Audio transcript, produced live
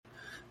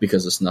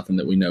because it's nothing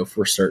that we know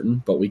for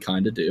certain, but we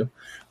kind of do.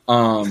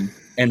 And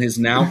has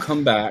now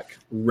come back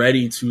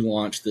ready to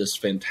launch this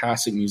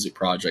fantastic music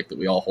project that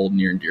we all hold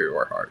near and dear to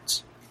our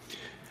hearts.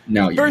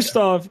 Now, first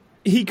off,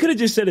 he could have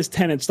just said his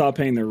tenants stop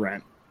paying their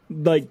rent.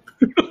 Like,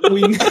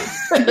 we.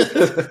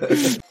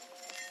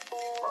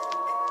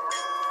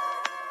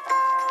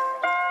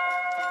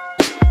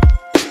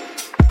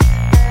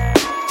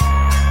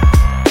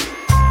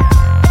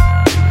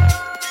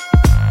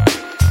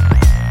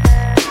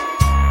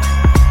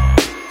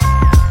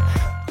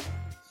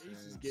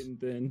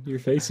 Your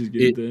face is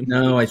getting thin.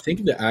 No, I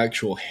think the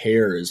actual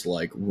hair is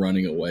like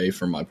running away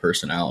from my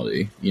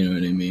personality. You know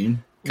what I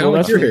mean? Kind of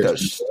like your hair.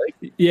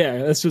 Yeah,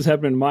 that's what's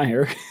happening to my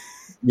hair.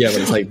 Yeah,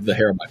 but it's like the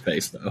hair on my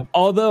face, though.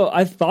 Although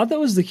I thought that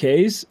was the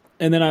case,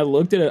 and then I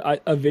looked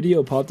at a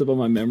video popped up on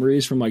my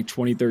memories from like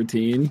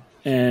 2013,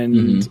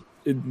 and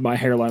my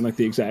hairline looked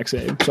the exact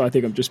same. So I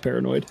think I'm just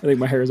paranoid. I think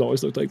my hair has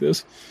always looked like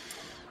this.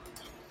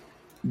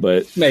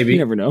 But maybe. You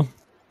never know.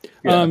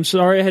 Yeah.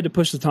 Sorry I had to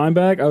push the time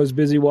back. I was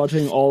busy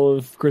watching all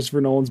of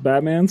Christopher Nolan's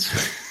Batmans,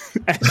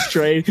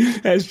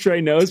 as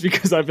Trey knows,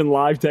 because I've been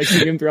live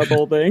texting him throughout the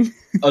whole thing.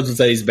 I was going to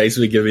say, he's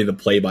basically giving me the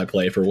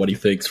play-by-play for what he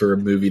thinks for a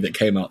movie that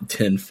came out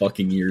 10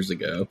 fucking years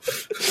ago.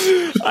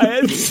 I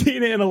hadn't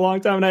seen it in a long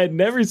time, and I had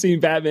never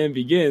seen Batman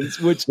Begins.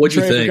 What'd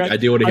you think? I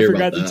do want to hear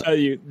about that. I forgot to tell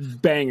you,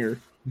 banger.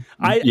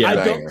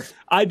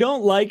 I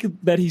don't like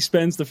that he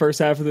spends the first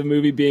half of the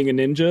movie being a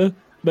ninja.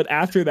 But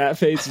after that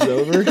phase is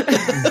over...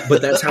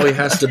 But that's how he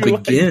has to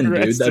begin,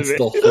 dude. That's the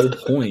whole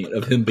point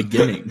of him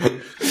beginning.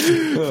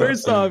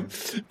 First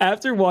off,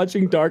 after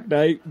watching Dark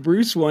Knight,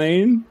 Bruce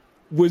Wayne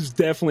was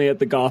definitely at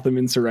the Gotham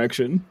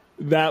insurrection.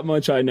 That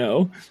much I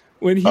know.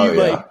 When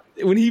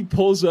he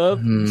pulls up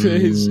to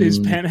his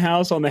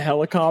penthouse on the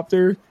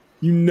helicopter,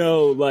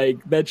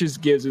 that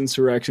just gives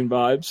insurrection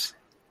vibes.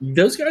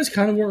 Those guys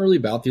kind of weren't really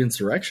about the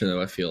insurrection,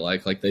 though, I feel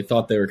like. Like, they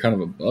thought they were kind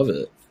of above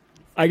it.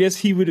 I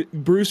guess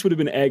Bruce would have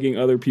been egging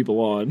other people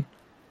on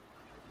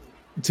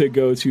to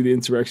go to the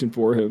insurrection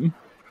for him.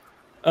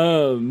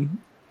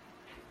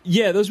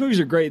 Yeah, those movies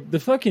are great. The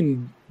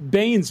fucking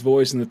Bane's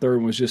voice in the third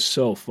one was just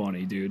so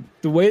funny, dude.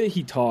 The way that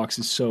he talks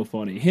is so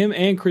funny. Him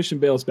and Christian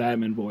Bale's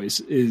Batman voice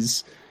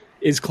is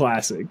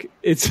classic.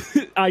 It's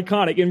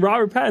iconic, and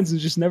Robert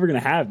Pattinson's just never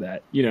going to have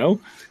that, you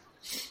know?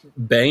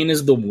 Bane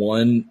is the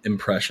one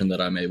impression that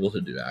I'm able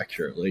to do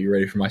accurately. You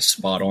ready for my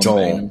spot-on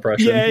Bane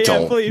impression? Yeah,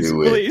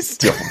 please.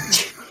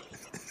 Don't.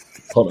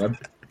 Hold on.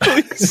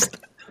 Please.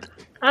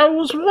 I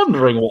was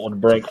wondering what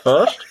would break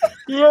first.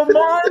 Your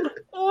mind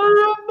or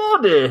your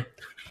body?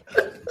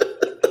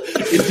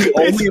 It's the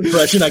only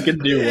impression I can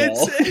do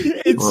well.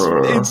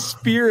 It's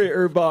spirit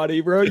or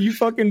body, bro. You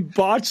fucking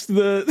botched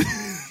the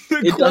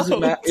It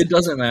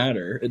doesn't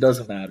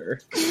matter.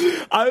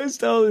 I was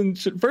telling...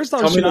 First off,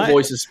 tell me the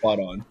voice is spot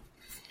on.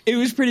 It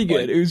was pretty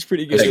good. It's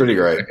pretty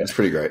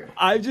great.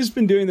 I've just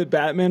been doing the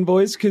Batman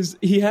voice because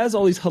he has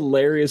all these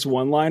hilarious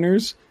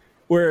one-liners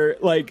where,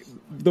 like,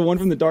 the one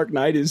from The Dark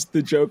Knight is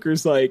the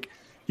Joker's, like,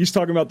 he's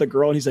talking about the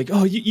girl and he's like,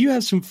 oh, you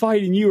have some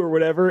fight in you or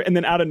whatever. And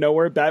then out of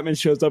nowhere, Batman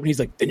shows up and he's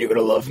like, then you're going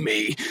to love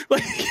me.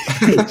 Like,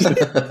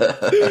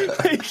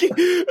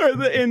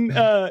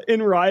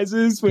 in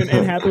Rises, when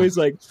Anne Hathaway's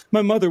like,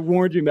 my mother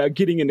warned you about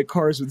getting into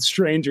cars with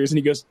strangers. And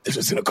he goes, this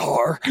isn't a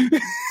car.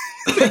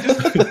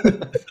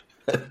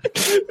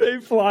 They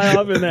fly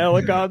off in the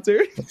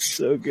helicopter.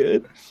 So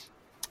good.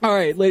 All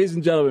right, ladies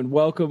and gentlemen,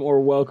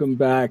 welcome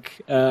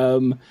back.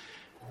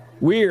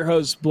 We're your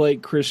hosts,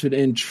 Blake, Christian,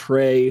 and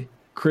Trey.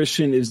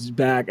 Christian is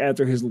back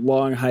after his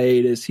long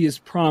hiatus. He has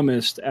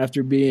promised,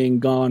 after being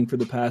gone for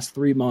the past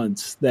 3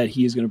 months, that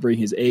he is going to bring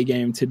his A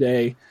game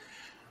today.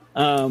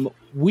 And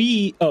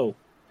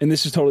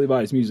this is totally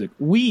biased music.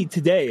 We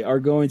today are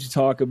going to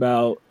talk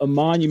about a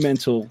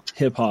monumental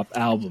hip-hop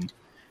album,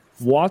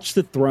 Watch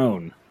the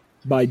Throne,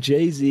 by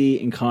Jay-Z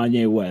and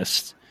Kanye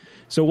West.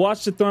 So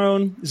Watch the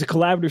Throne is a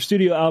collaborative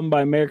studio album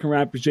by American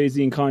rappers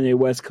Jay-Z and Kanye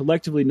West,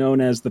 collectively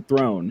known as The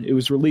Throne. It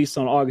was released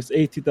on August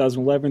 8,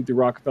 2011 through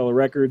Rockefeller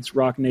Records,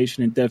 Rock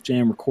Nation, and Def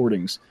Jam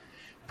Recordings.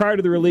 Prior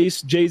to the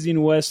release, Jay-Z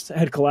and West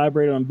had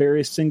collaborated on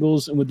various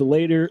singles, and with the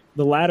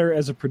latter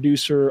as a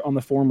producer on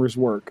the former's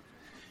work.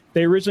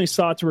 They originally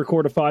sought to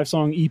record a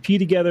 5-song EP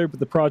together, but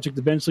the project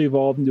eventually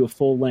evolved into a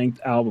full-length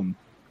album.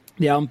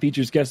 The album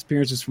features guest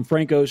appearances from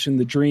Frank Ocean,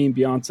 The Dream,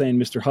 Beyonce, and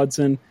Mr.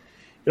 Hudson.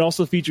 It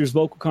also features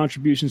vocal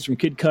contributions from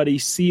Kid Cudi,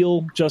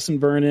 Seal, Justin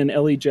Vernon,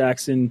 Ellie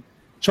Jackson,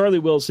 Charlie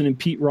Wilson, and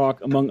Pete Rock,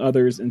 among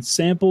others, and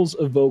samples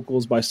of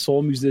vocals by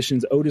soul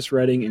musicians Otis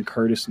Redding and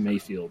Curtis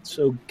Mayfield.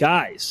 So,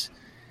 guys,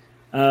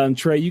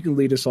 Trey, you can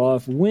lead us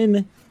off.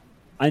 When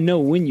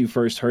you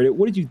first heard it,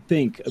 what did you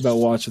think about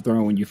Watch the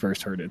Throne when you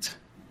first heard it?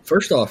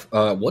 First off,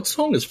 what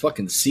song is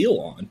fucking Seal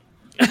on?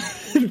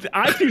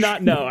 I do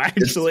not know,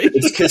 actually.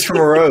 It's Kiss from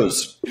a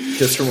Rose.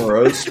 Kiss from a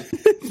Rose.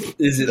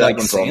 Is it like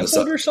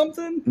sampled or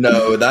something?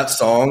 No, that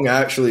song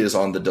actually is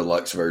on the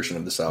deluxe version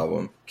of this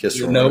album. Kiss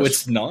from a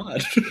Rose. No, it's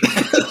not.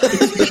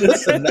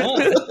 It's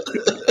not.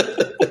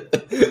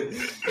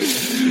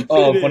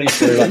 Oh, funny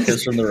story about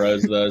Kiss from the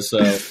Rose though. So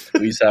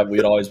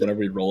we'd always, whenever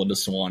we'd roll into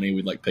Sewanee,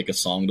 we'd like pick a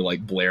song to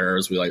like blare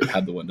as we like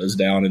had the windows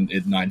down, and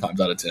 9 times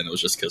out of 10 it was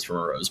just Kiss from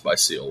a Rose by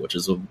Seal, which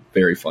is a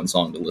very fun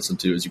song to listen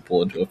to as you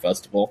pull into a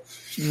festival.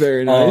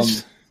 Very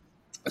nice.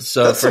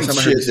 So that's some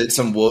shit that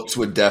some whoops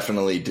would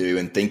definitely do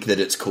and think that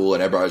it's cool,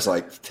 and everybody's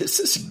like, "This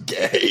is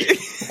gay."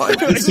 Like,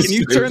 this Can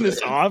you turn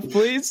this off,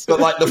 please?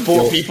 But like the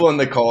 4 people in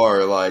the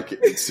car, like,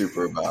 it's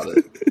super about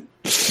it.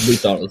 We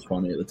thought it was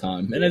funny at the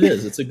time, and it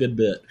is. It's a good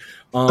bit.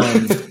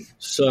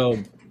 So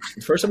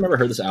the first time I ever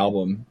heard this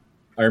album,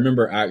 I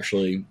remember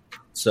actually.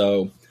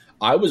 So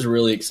I was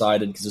really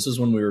excited because this is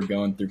when we were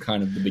going through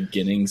kind of the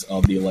beginnings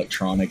of the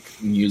electronic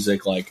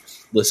music, like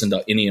listen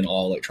to any and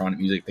all electronic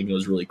music, thinking it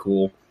was really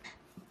cool.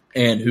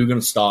 And Who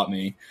Gonna Stop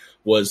Me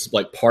was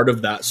like part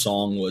of that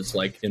song was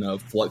like in a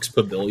Flux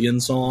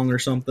Pavilion song or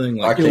something.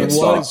 Like it was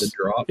a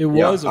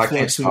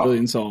Flux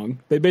Pavilion song.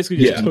 They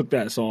basically just took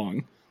that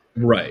song.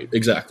 Right,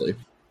 exactly.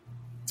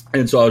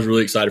 And so I was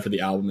really excited for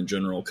the album in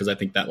general because I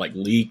think that like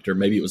leaked, or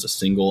maybe it was a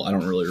single. I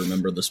don't really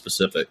remember the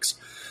specifics.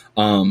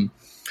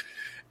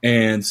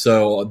 And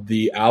so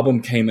the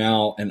album came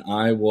out, and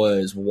I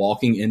was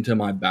walking into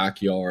my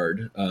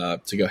backyard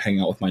to go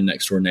hang out with my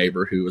next door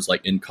neighbor who was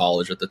like in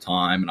college at the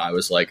time. And I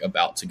was like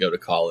about to go to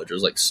college. It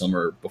was like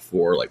summer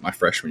before like my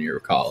freshman year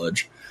of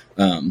college,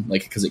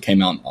 like because it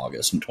came out in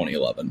August in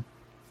 2011.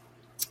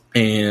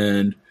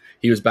 And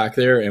he was back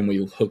there, and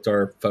we hooked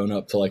our phone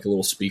up to like a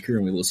little speaker,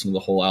 and we listened to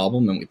the whole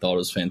album, and we thought it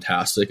was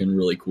fantastic and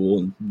really cool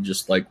and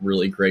just like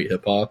really great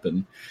hip hop.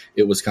 And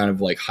it was kind of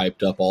like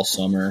hyped up all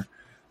summer.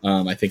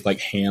 I think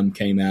like Ham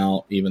came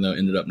out, even though it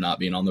ended up not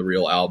being on the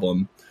real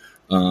album.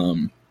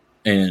 I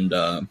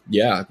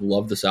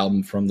love this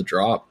album from the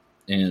drop,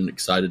 and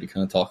excited to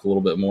kind of talk a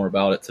little bit more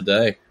about it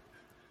today.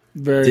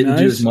 Didn't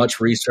do as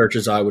much research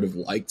as I would have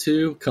liked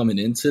to coming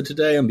into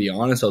today. And be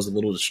honest, I was a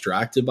little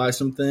distracted by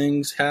some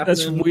things happening.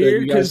 That's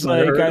weird because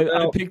like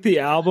I picked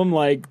the album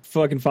like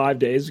fucking 5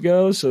 days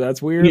ago, so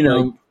that's weird. You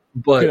know,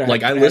 but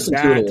like I listened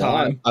to it a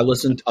lot. I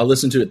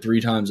listened to it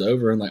 3 times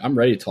over, and like I'm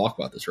ready to talk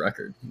about this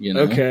record. You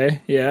know?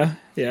 Okay, yeah.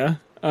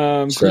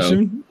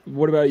 Christian,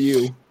 what about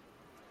you?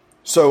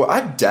 So I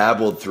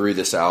dabbled through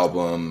this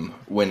album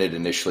when it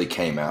initially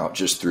came out,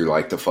 just through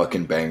like the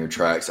fucking banger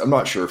tracks. I'm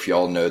not sure if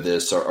y'all know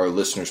this, our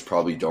listeners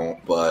probably don't,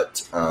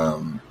 but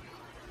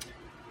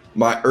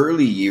my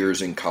early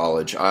years in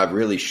college, I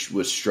really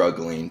was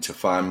struggling to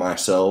find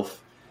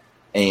myself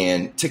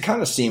and to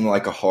kind of seem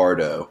like a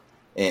hardo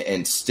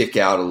and stick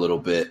out a little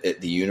bit at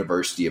the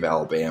University of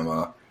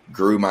Alabama.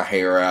 Grew my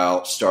hair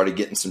out, started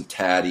getting some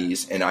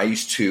tatties, and I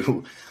used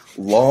to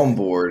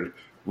longboard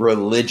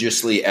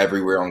religiously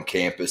everywhere on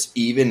campus,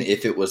 even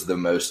if it was the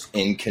most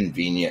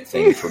inconvenient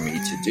thing for me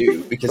to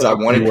do, because I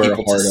wanted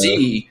people to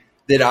see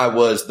that I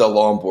was the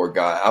longboard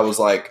guy. I was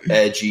like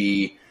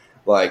edgy,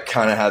 like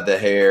kind of had the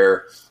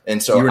hair.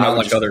 And so you were not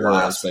like other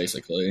girls,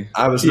 basically.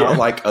 I was not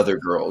like other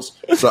girls.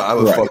 So I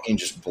would fucking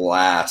just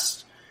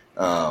blast,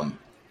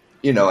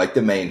 like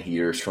the main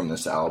heaters from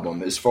this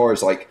album. As far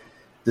as like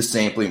the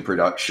sampling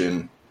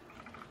production,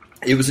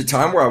 it was a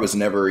time where I was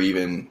never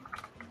even,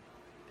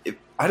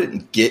 I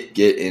didn't get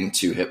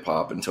into hip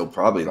hop until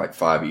probably like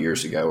 5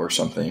 years ago or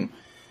something.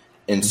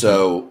 And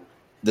so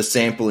the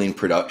sampling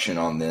production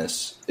on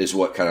this is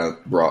what kind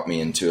of brought me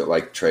into it.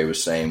 Like Trey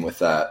was saying with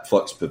that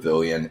Flux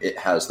Pavilion, it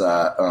has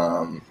that,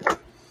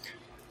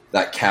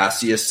 that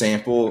Cassius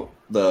sample,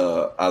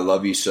 the I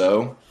Love You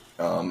So,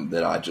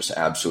 that I just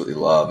absolutely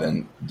love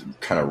and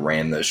kind of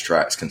ran those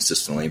tracks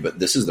consistently. But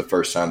this is the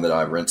first time that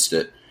I rinsed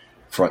it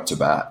front to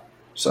back.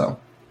 So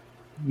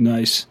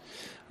nice.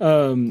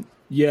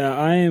 Yeah,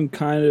 I am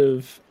kind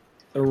of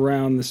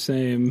around the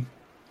same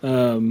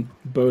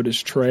boat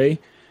as Trey.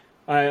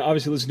 I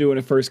obviously listened to it when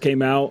it first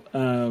came out,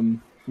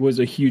 was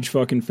a huge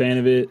fucking fan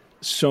of it.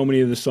 So many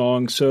of the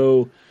songs.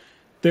 So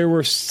there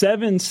were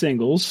 7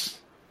 singles.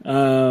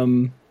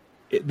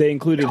 They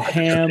included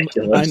Ham,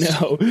 ridiculous.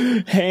 I know,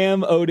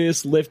 Ham,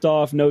 Otis,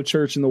 Liftoff, No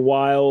Church in the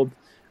Wild,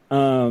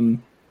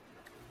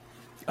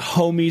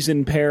 Homies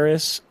in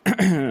Paris.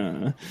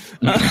 Now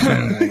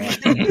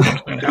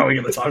we're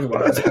going to talk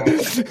about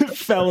it.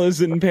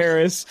 Fellas in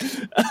Paris.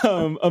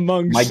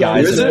 Among My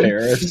Guys in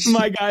Paris.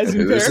 My Guys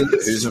in Paris.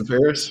 Who's in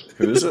Paris?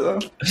 Who is it though?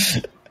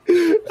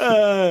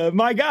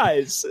 My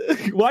Guys.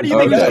 Why do you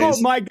think it's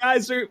called My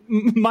Guys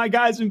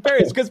in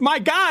Paris? Because My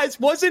Guys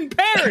was in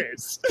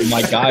Paris.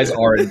 My Guys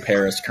are in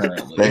Paris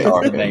currently. They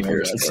are in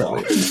Paris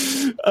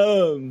currently.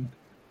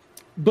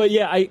 But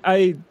yeah,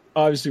 I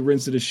obviously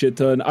rinsed it a shit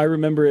ton. I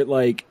remember it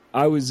like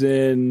I was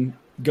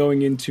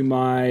going into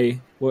my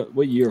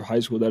what year of high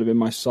school? That would have been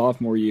my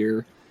sophomore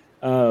year.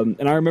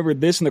 And I remember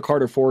this and the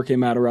Carter 4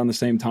 came out around the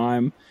same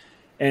time.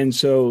 And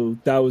so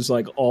that was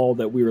like all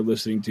that we were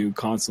listening to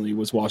constantly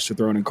was Watch the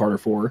Throne and Carter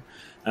 4.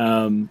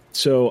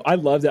 So I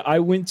loved it. I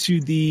went to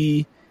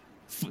this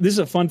is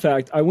a fun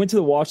fact. I went to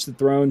the Watch the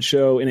Throne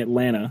show in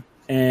Atlanta,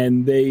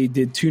 and they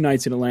did 2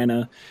 nights in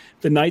Atlanta.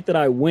 The night that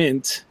I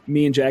went,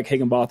 me and Jack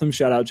Higginbotham,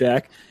 shout out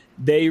Jack,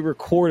 they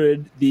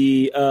recorded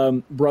the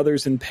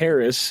Brothers in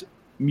Paris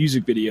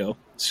music video.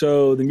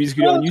 So the music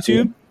video on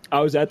YouTube,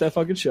 I was at that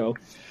fucking show.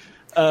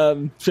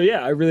 So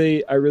yeah, I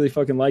really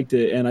fucking liked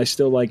it, and I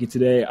still like it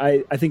today.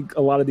 I think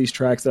a lot of these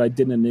tracks that I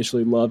didn't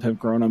initially love have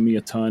grown on me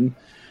a ton,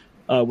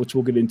 which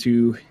we'll get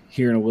into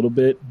here in a little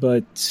bit.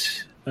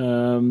 But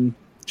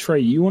Trey,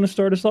 you want to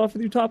start us off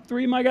with your top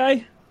 3, my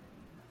guy?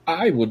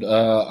 I would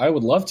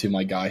love to,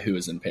 my guy who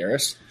is in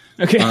Paris.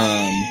 Okay.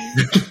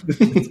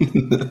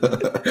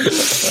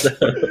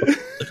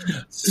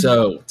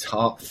 So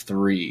top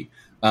 3.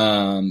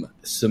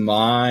 So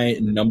my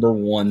number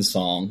 1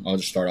 song, I'll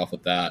just start off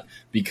with that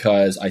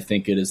because I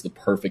think it is the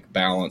perfect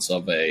balance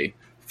of a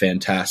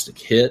fantastic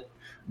hit,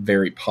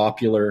 very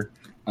popular,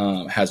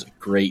 has a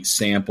great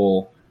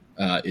sample,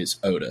 is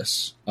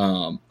Otis.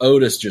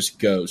 Otis just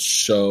goes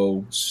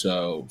so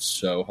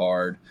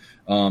hard.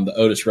 The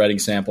Otis Redding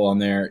sample on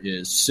there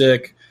is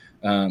sick.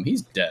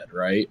 He's dead,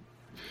 right?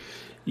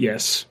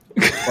 Yes.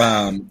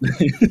 That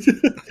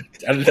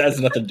has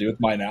nothing to do with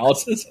my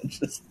analysis. I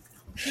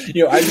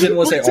just didn't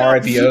want to say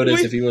R.I.P.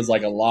 Otis if he was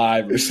like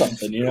alive or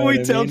something. You know,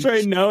 we tell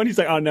Trey no, and he's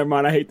like, "Oh, never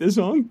mind. I hate this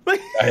song." I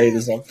hate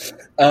this song.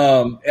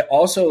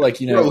 Also,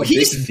 bro,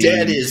 he's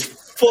dead as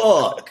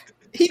fuck.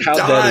 He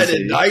died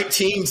in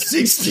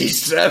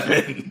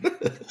 1967.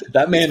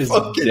 That man is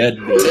dead.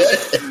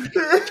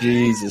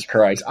 Jesus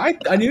Christ! I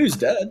knew he was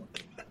dead.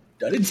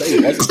 I didn't say he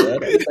wasn't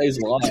dead. I didn't say he's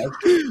alive.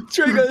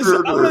 Trey goes,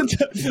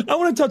 I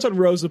want to touch on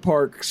Rosa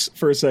Parks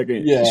for a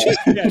second. Yeah. She's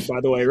dead,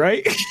 by the way,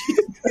 right?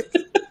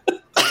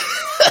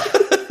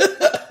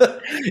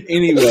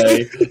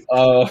 Anyway,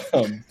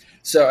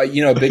 so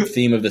a big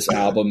theme of this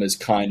album is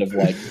kind of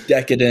like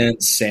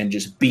decadence and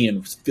just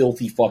being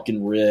filthy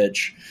fucking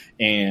rich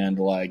and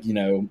like,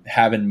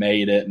 having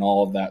made it and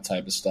all of that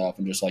type of stuff,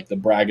 and just like the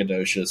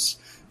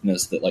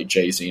braggadociousness that like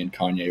Jay-Z and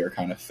Kanye are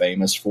kind of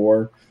famous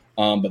for.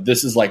 But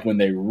this is like when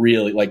they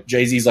really, like,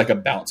 Jay-Z's like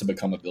about to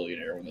become a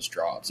billionaire when this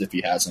drops, if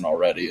he hasn't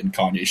already, and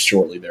Kanye's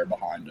shortly there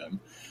behind him.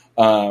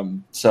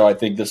 So I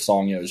think this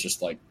song, is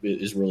just like,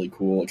 it is really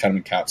cool. It kind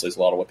of encapsulates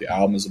a lot of what the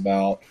album is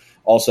about.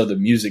 Also, the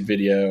music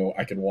video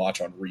I could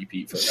watch on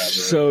repeat forever.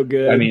 So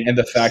good. I mean, and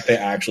the fact they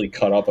actually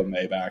cut up a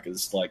Maybach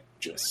is like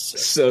just sick.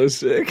 So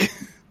sick.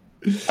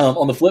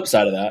 On the flip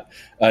side of that,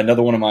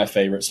 another one of my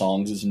favorite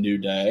songs is New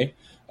Day.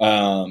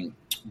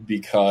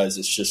 Because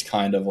it's just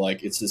kind of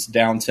like, it's this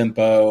down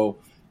tempo,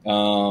 a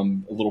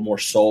little more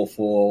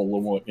soulful, a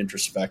little more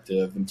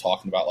introspective, and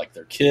talking about like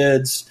their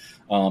kids.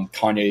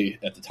 Kanye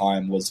at the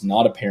time was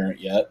not a parent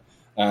yet,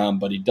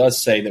 but he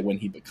does say that when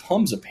he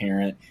becomes a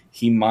parent,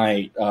 he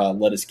might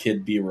let his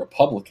kid be a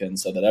Republican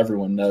so that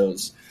everyone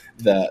knows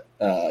that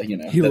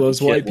he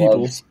loves white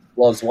people.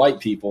 Loves white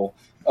people.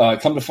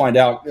 Come to find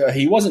out,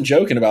 he wasn't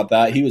joking about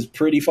that. He was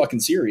pretty fucking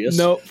serious.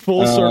 No,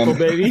 full circle,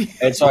 baby.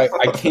 And so I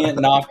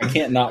can't knock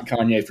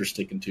Kanye for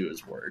sticking to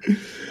his word.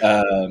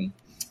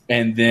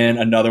 And then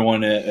another one,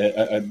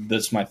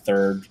 this is my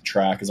third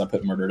track, is I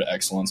put Murder to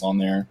Excellence on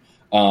there.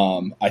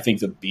 I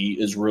think the beat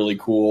is really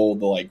cool.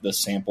 The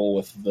sample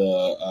with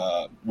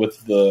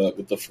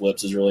the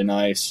flips is really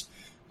nice.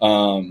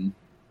 And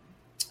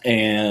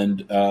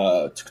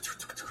what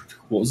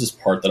was this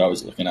part that I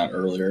was looking at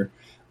earlier?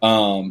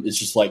 It's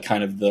just like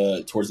kind of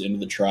towards the end of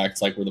the track,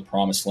 it's like we're the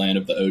promised land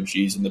of the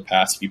OGs in the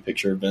past. If you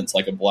picture events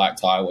like a black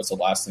tie, what's the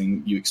last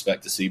thing you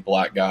expect to see?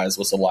 Black guys.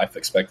 What's the life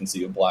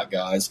expectancy of black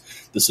guys?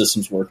 The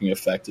system's working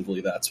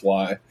effectively. That's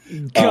why.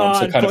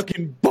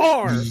 Fucking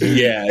bar.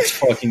 Yeah, it's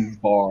fucking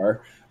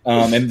bar.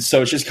 And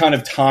so it's just kind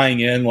of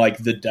tying in like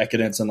the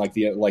decadence and like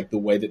the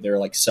way that they're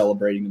like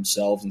celebrating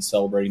themselves and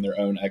celebrating their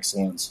own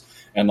excellence.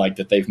 And like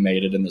that they've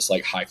made it in this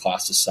like high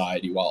class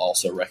society, while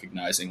also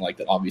recognizing like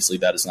that obviously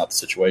that is not the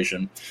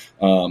situation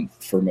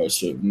for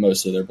most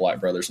of their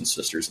black brothers and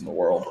sisters in the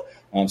world.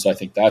 So I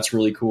think that's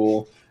really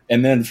cool.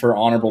 And then for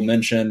honorable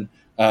mention,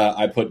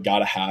 I put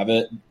 "Gotta Have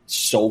It"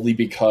 solely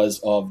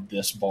because of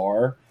this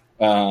bar.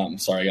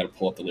 Sorry, I got to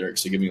pull up the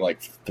lyrics, so give me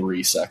like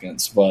 3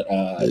 seconds. But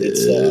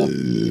it's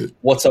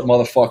 "What's up,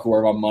 motherfucker?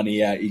 Where my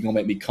money at? You gonna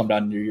make me come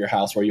down near your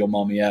house where your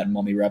mommy at and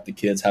mommy rap the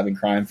kids having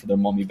crying for their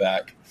mommy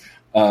back."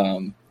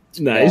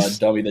 Nice.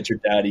 Dummy that your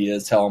daddy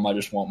is. Tell him I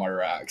just want my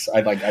racks.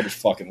 I just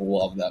fucking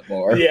love that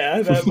bar.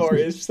 Yeah, that bar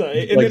is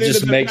tight. And like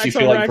just makes you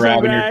feel like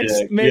grabbing your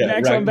dick.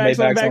 Backs on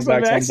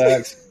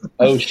backs.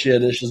 Oh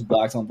shit, it's just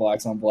blacks on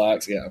blacks on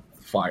blacks. Yeah,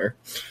 fire.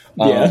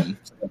 Yeah.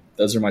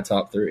 Those are my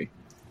top 3.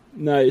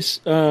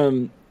 Nice.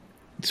 Sorry,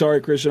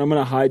 Christian, I'm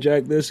going to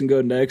hijack this and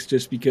go next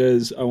just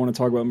because I want to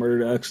talk about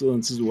Murder to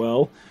Excellence as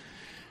well.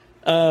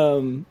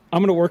 I'm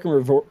going to work in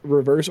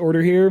reverse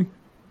order here.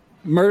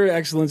 Murder to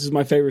Excellence is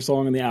my favorite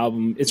song on the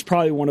album. It's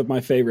probably one of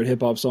my favorite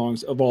hip-hop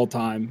songs of all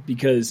time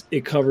because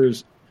it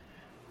covers...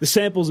 The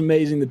sample's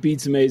amazing, the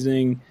beat's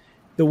amazing,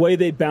 the way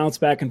they bounce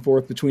back and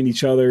forth between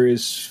each other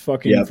is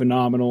fucking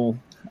phenomenal.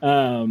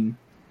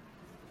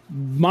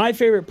 My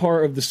favorite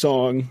part of the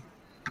song,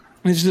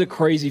 this is a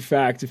crazy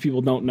fact if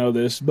people don't know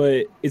this,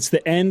 but it's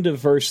the end of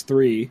verse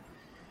 3.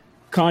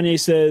 Kanye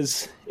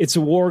says, "It's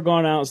a war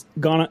going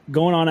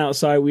on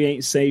outside we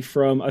ain't safe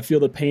from. I feel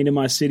the pain in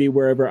my city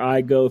wherever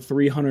I go.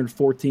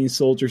 314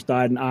 soldiers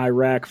died in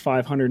Iraq.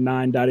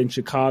 509 died in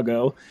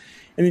Chicago."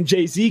 And then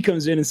Jay-Z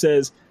comes in and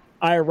says,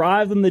 I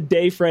arrived on the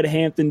day Fred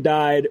Hampton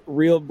died.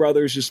 Real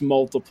brothers just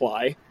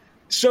multiply.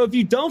 So if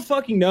you don't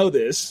fucking know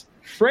this,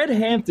 Fred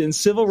Hampton,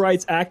 civil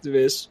rights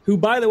activist, who,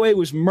 by the way,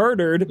 was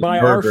murdered by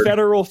our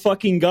federal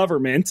fucking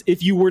government,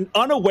 if you were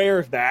unaware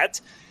of that,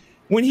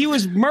 when he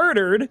was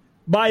murdered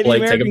by the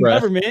American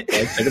government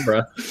take a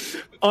breath.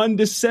 On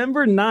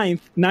December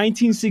 9th,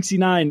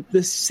 1969,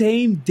 the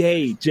same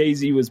day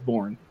Jay-Z was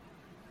born,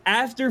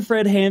 after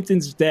Fred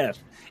Hampton's death.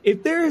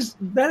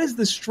 That is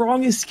the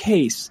strongest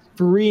case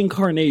for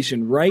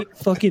reincarnation right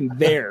fucking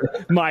there,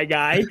 my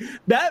guy.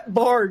 That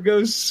bar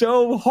goes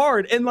so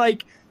hard. And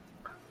like,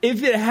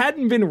 if it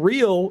hadn't been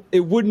real, it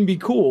wouldn't be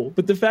cool.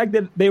 But the fact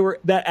that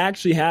that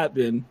actually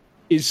happened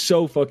is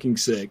so fucking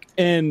sick.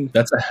 And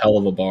that's a hell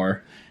of a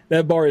bar.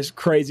 That bar is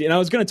crazy. And I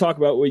was going to talk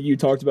about what you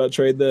talked about,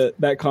 Trey, that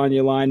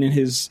Kanye line in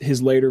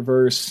his later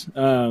verse,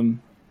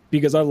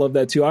 because I love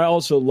that too. I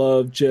also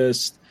love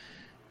just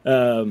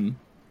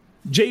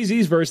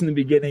Jay-Z's verse in the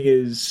beginning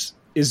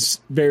is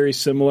very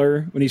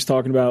similar when he's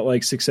talking about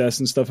like success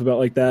and stuff about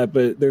like that.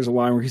 But there's a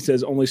line where he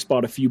says, only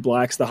spot a few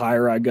blacks the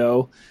higher I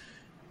go.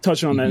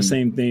 Touching on that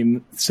same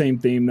theme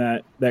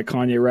that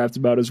Kanye rapped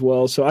about as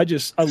well. So I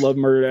love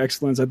Murder to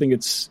Excellence. I think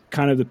it's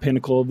kind of the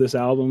pinnacle of this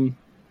album.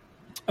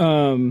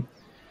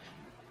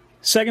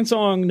 Second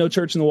song, No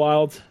Church in the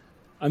Wild.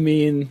 I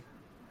mean,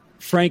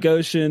 Frank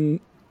Ocean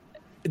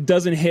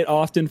doesn't hit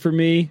often for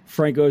me.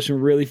 Frank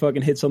Ocean really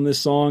fucking hits on this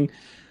song.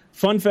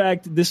 Fun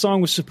fact, this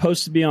song was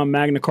supposed to be on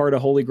Magna Carta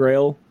Holy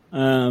Grail,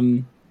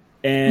 and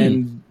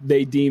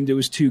they deemed it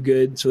was too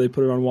good, so they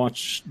put it on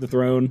Watch the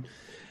Throne.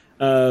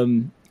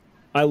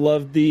 I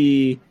love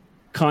the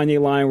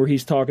Kanye line where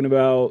he's talking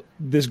about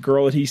this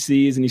girl that he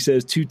sees, and he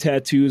says, 2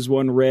 tattoos,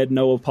 1 red,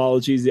 no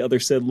apologies. The other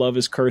said, love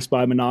is cursed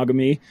by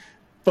monogamy.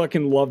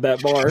 Fucking love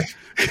that bar.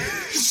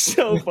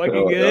 So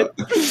fucking good.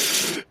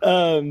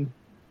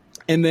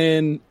 And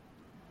then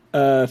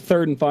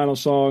third and final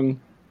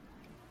song,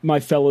 My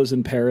Fellas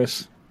in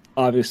Paris,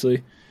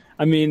 obviously.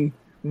 I mean,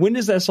 when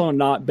does that song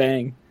not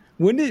bang?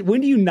 When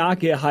do you not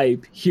get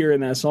hype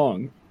hearing that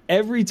song?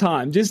 Every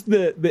time. Just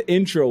the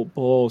intro,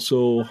 ball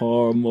so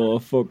hard,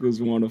 motherfuckers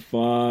want to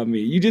find me.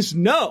 You just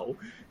know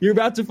you're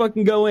about to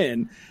fucking go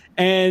in.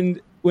 And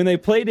when they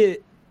played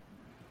it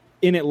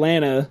in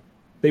Atlanta,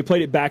 they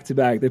played it back to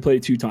back. They played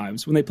it 2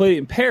 times. When they played it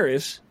in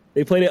Paris,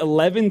 they played it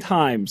 11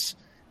 times.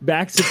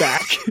 Back to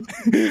back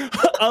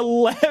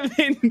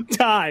 11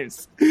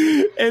 times,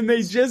 and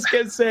they just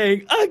kept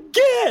saying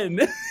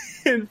again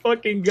and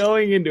fucking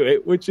going into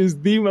it, which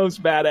is the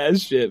most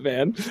badass shit,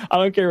 man. I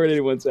don't care what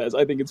anyone says.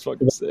 I think it's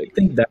fucking sick. I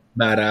think that's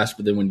badass,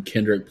 but then when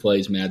Kendrick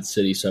plays Mad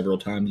City several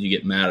times, you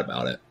get mad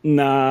about it.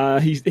 Nah,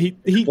 he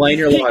explain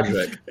your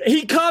logic.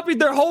 He copied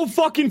their whole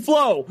fucking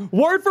flow,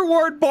 word for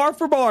word, bar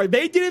for bar.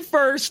 They did it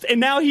first,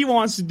 and now he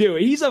wants to do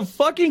it. He's a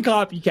fucking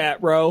copycat,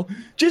 bro.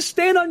 Just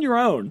stand on your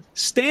own.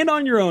 Stand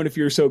on your own if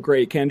you're so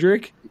great,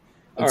 Kendrick.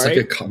 It's like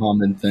a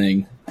common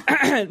thing.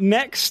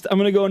 Next, I'm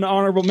going to go into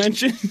honorable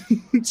mention.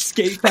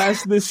 Skate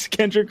past this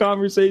Kendrick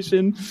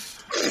conversation.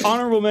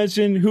 Honorable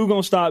mention, Who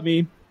Gonna Stop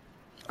Me?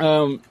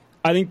 I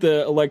think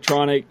the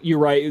electronic, you're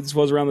right, this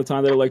was around the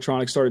time that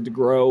electronic started to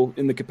grow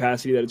in the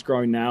capacity that it's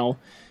growing now.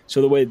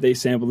 So the way that they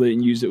sampled it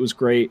and used it was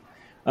great.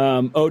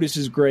 Otis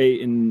is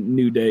great, and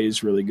New Day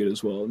is really good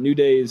as well. New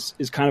Day is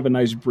kind of a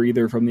nice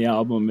breather from the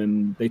album,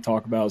 and they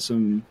talk about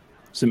some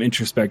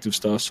introspective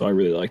stuff, so I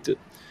really liked it.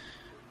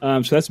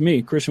 So that's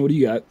me. Christian, what do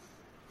you got?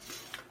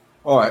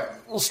 All right,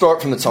 we'll start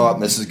from the top,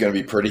 and this is going to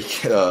be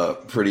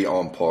pretty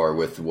on par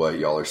with what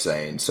y'all are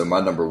saying. So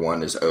my number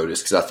 1 is Otis,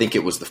 because I think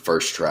it was the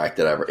first track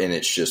that and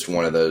it's just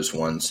one of those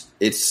ones.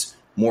 It's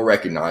more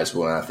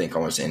recognizable than I think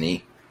almost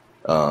any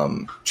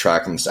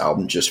track on this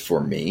album, just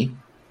for me.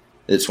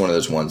 It's one of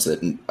those ones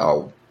that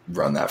I'll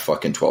run that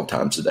fucking 12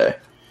 times a day.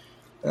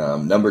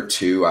 Number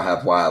 2, I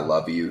have Why I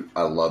Love You.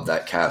 I love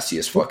that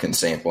Cassius fucking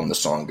sample, and the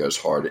song goes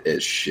hard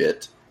as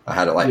shit. I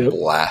had it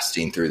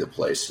blasting through the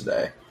place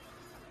today.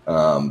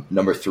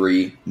 Number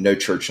 3, No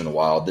Church in the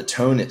Wild. The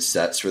tone it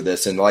sets for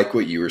this, and like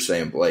what you were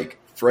saying, Blake,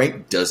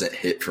 Frank doesn't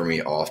hit for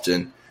me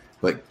often,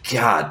 but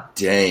god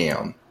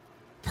damn.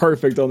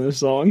 Perfect on this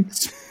song.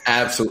 It's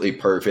absolutely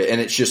perfect, and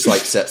it's just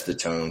like sets the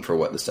tone for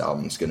what this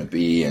album's going to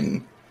be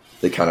and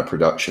the kind of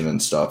production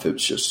and stuff.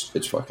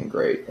 It's fucking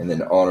great. And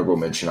then honorable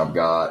mention, I've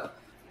got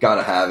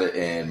Gotta Have It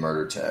and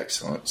Murder to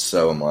Excellence.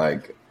 So I'm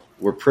like,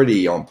 we're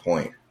pretty on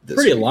point.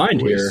 Pretty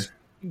aligned here.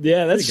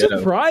 Yeah, that's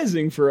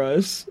surprising for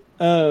us.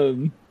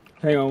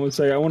 Hang on one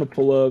second. I want to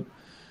pull up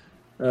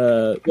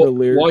the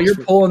lyrics. While you're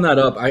pulling that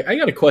up, I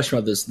got a question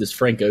about this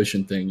Frank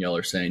Ocean thing y'all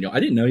are saying. I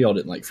didn't know y'all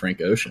didn't like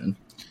Frank Ocean.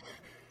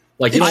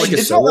 Like, you don't like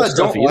his solo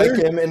stuff either? I don't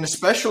like him, and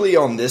especially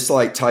on this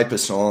like type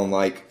of song,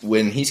 like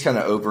when he's kind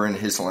of over in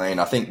his lane.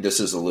 I think this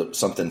is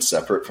something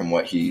separate from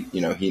what he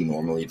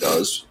normally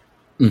does.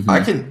 Mm-hmm. I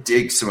can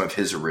dig some of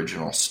his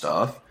original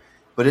stuff,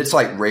 but it's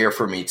like rare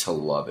for me to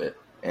love it,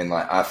 and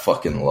like I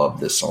fucking love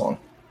this song.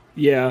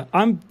 Yeah,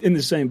 I'm in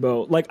the same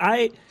boat. Like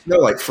no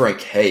like Frank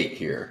hate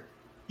here.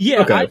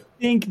 Yeah, okay. I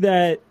think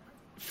that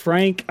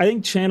Frank, I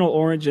think Channel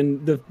Orange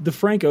and the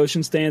Frank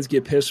Ocean stands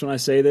get pissed when I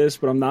say this,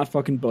 but I'm not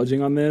fucking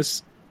budging on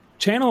this.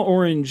 Channel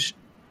Orange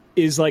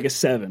is like a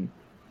 7.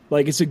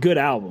 Like, it's a good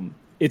album.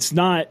 It's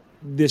not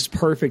this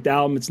perfect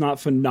album. It's not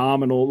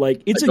phenomenal.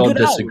 Like, it's a good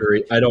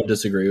album. I don't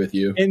disagree with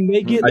you. And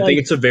they get, I think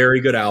it's a very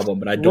good album,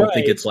 but I don't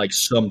think it's like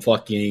some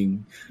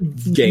fucking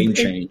game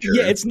changer.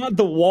 Yeah, it's not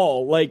The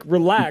Wall. Like,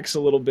 relax a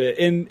little bit.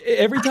 And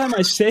every time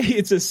I say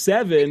it's a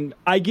 7,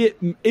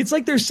 it's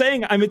like they're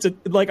saying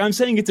I'm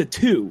saying it's a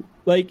 2.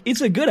 Like, it's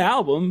a good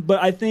album,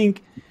 but I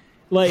think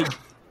like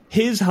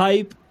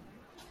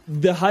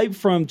the hype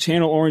from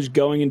Channel Orange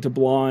going into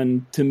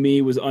Blonde to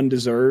me was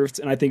undeserved,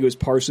 and I think it was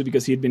partially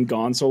because he had been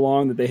gone so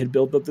long that they had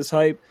built up this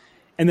hype.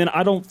 And then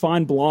I don't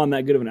find Blonde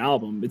that good of an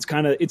album. It's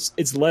kind of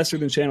it's lesser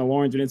than Channel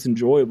Orange and it's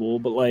enjoyable,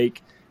 but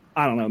like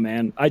I don't know,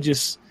 man. I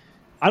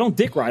don't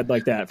dick ride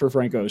like that for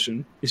Frank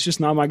Ocean. It's just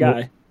not my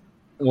guy.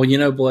 Well, you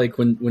know, Blake,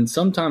 when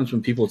sometimes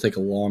when people take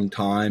a long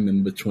time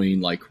in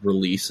between like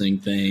releasing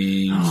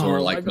things or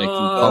like making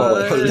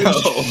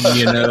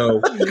you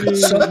know,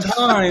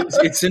 sometimes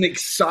it's an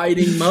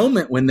exciting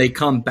moment when they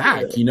come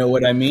back. You know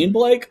what I mean,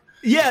 Blake?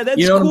 Yeah,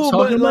 that's cool.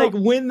 But like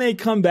when they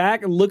come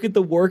back, look at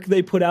the work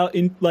they put out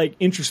in like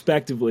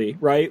introspectively,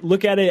 right?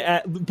 Look at it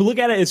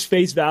as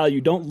face value.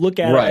 Don't look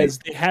at it as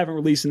they haven't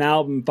released an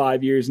album in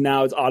 5 years.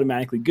 Now it's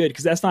automatically good,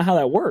 because that's not how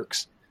that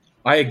works.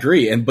 I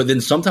agree, but then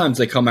sometimes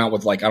they come out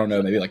with like, I don't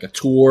know, maybe like a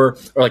tour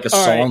or like a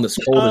song that's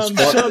cold as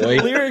fuck. So the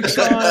lyrics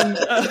on,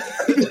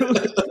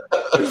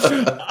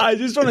 I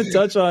just want to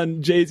touch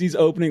on Jay-Z's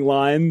opening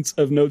lines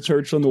of No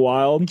Church on the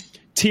Wild.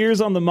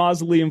 Tears on the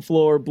mausoleum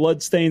floor,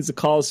 blood stains the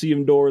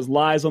Coliseum doors,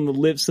 lies on the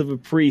lips of a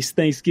priest,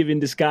 Thanksgiving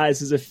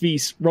disguised as a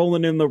feast,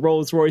 rolling in the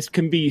Rolls Royce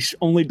Cambiche,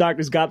 only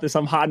doctors got this,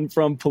 I'm hiding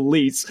from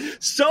police.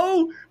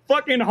 So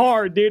fucking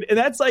hard, dude. And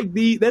that's like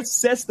that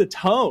sets the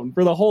tone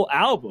for the whole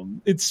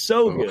album. It's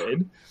so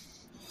good.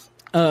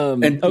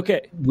 And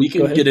okay, we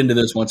can get into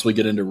this once we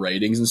get into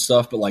ratings and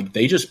stuff, but like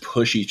they just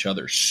push each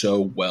other so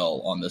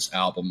well on this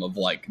album of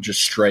like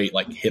just straight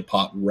like hip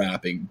hop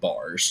rapping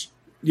bars.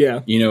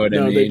 Yeah, you know what I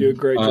mean. They do a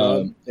great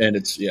job, and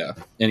it's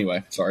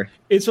Anyway, sorry.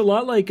 It's a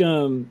lot like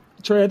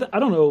Trey. I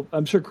don't know.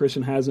 I'm sure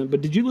Christian hasn't, but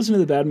did you listen to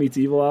the Bad Meets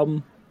Evil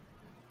album?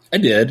 I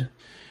did.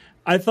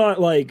 I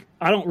thought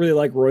I don't really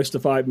like Royce da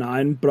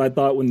 5'9", but I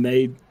thought when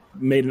they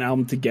made an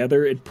album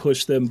together, it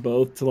pushed them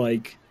both to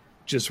like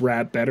just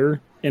rap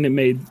better, and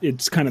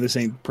it's kind of the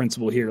same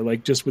principle here.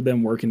 Like just with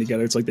them working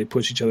together, it's like they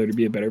push each other to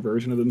be a better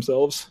version of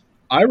themselves.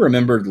 I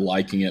remembered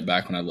liking it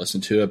back when I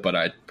listened to it, but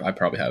I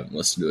probably haven't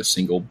listened to a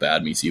single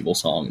Bad Meets Evil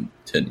song in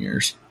 10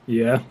 years.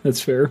 Yeah, that's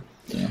fair.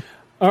 Yeah.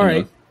 All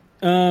right.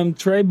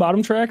 Trey,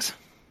 bottom tracks?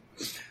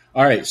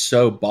 All right,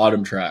 so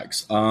bottom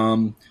tracks.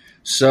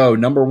 So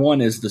number one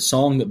is the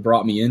song that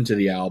brought me into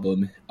the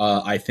album,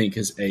 I think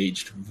has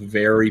aged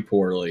very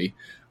poorly.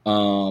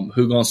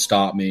 Who Gonna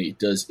Stop Me?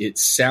 It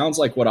sounds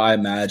like what I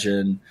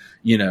imagine,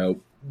 you know,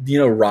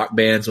 rock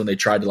bands when they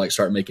tried to like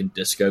start making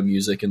disco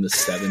music in the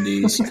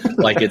 70s.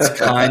 Like it's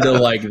kind of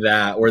like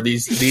that, where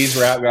these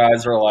rap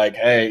guys are like,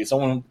 hey,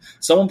 someone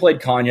played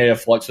Kanye a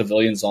Flux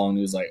Pavilion song and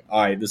he was like,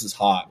 all right, this is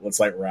hot,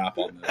 let's like rap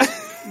on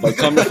this. But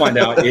come to find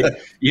out,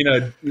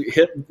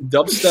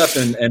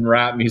 dubstep and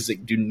rap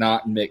music do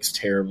not mix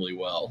terribly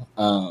well.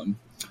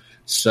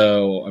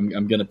 So I'm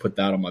going to put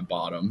that on my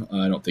bottom.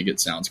 I don't think it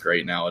sounds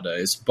great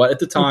nowadays, but at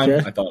the time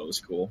I thought it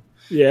was cool.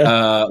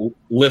 Yeah.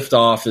 Lift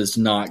Off is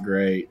not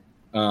great.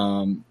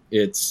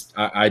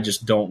 I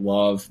just don't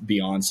love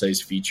Beyonce's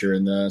feature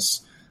in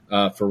this.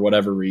 For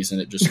whatever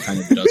reason, it just kind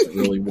of doesn't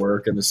really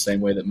work in the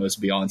same way that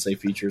most Beyonce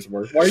features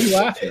work. Why are you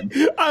laughing?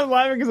 I'm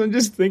laughing because I'm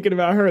just thinking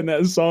about her in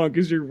that song,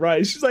 because you're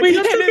right. She's like, we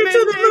take it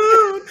to the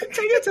moon,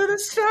 take it to the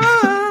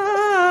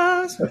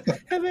stars.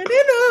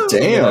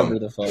 Damn.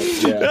 The fuck.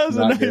 Yeah,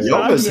 nice. You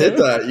almost hit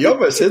that. You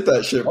almost hit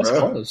that shit, bro.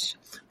 Close.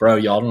 Bro,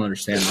 y'all don't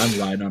understand. I'm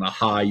riding on a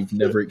high you've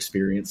never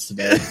experienced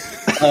today.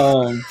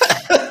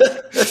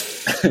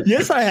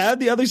 Yes, I have.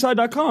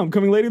 TheOtherSide.com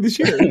coming later this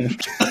year.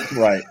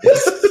 Right.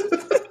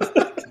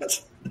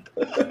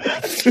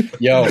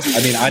 Yo,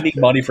 I mean, I need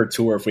money for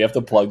tour. If we have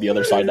to plug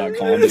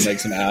TheOtherSide.com to make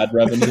some ad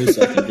revenue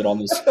so I can get on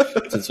this,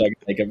 so I can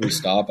take every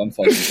stop, I'm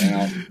fucking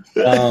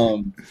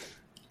down.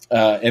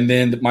 And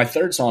then my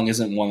third song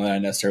isn't one that I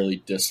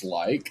necessarily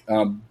dislike,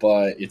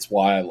 but it's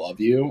Why I Love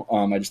You.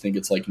 I just think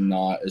it's like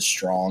not as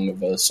strong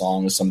of a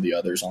song as some of the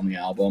others on the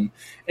album.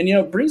 And,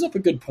 it brings up a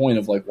good point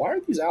of like, why are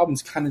these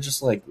albums kind of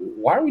just like,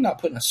 why are we not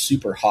putting a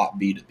super hot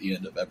beat at the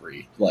end of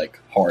every like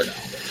hard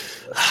album?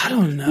 I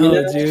don't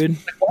know, dude.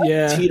 Like, why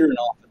teetering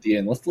off at the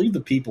end? Let's leave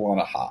the people on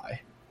a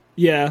high.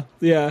 Yeah.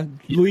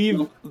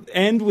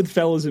 End with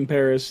Fellas in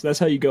Paris. That's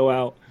how you go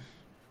out.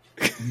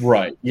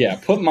 Right. Yeah.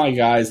 Put my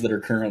guys that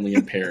are currently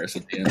in Paris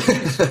at the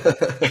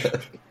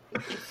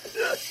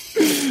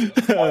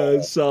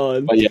end.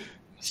 Solid. But yeah.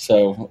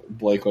 So,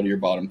 Blake, what are your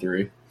bottom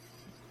three?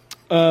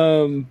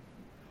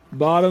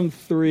 Bottom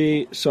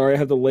three. Sorry, I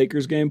have the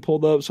Lakers game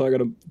pulled up, so I got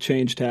to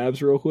change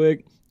tabs real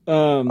quick.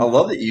 I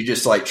love that you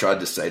just like tried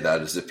to say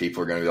that as if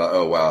people are going to be like,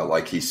 oh wow,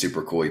 like he's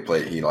super cool.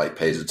 He like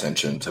pays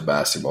attention to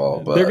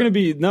basketball. But they're going to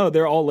be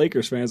they're all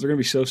Lakers fans. They're going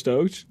to be so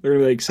stoked. They're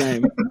going to be like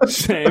same.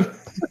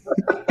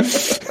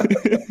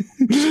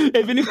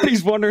 If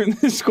anybody's wondering,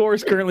 the score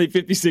is currently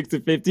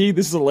 56-50.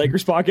 This is a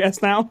Lakers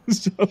podcast now.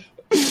 So.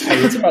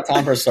 Hey, it's about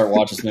time for us to start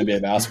watching some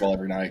NBA basketball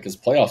every night because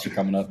playoffs are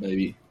coming up,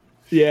 baby.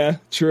 Yeah,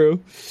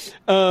 true.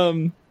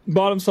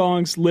 Bottom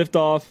songs, Lift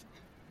Off.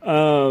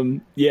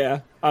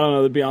 Yeah, I don't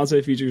know. The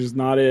Beyonce features is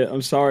not it.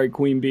 I'm sorry,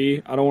 Queen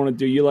Bee. I don't want to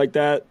do you like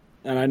that.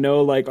 And I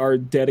know like our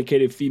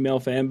dedicated female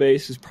fan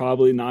base is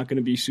probably not going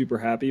to be super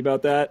happy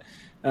about that.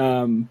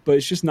 But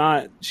it's just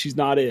not. She's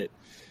not it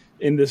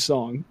in this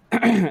song.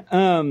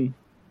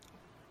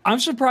 I'm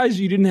surprised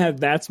you didn't have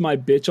 "That's My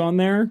Bitch" on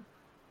there.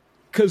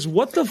 Because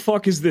what the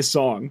fuck is this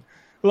song?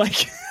 Like,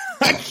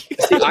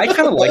 see, I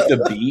kind of like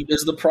the beat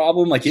is the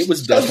problem. Like, it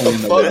was definitely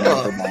in the way.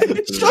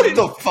 Shut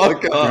the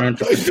fuck up.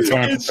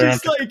 It's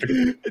just like,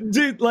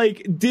 dude,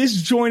 like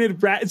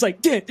disjointed rap. It's like,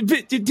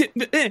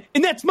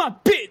 and that's my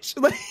bitch.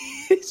 Like,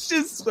 it's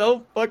just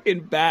so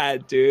fucking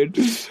bad, dude.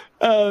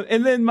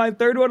 And then my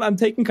third one, I'm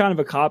taking kind of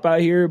a cop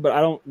out here, but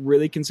I don't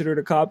really consider it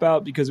a cop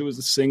out because it was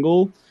a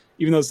single,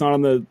 even though it's not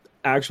on the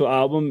actual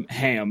album.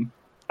 Ham.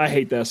 I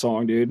hate that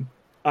song, dude.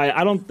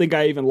 I don't think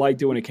I even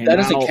liked it when it came out.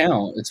 That doesn't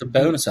count. It's a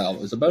bonus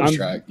album. It's a bonus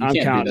track. You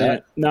can't counting do that.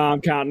 it. No, I'm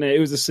counting it. It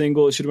was a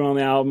single. It should have been on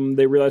the album.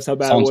 They realized how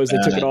bad it was.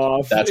 Bad. They took it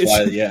off. That's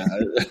why, yeah.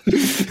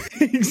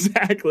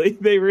 Exactly.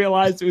 They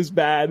realized it was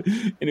bad,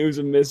 and it was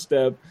a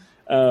misstep.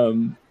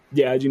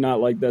 Yeah, I do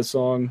not like that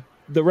song.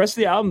 The rest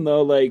of the album,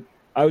 though, like,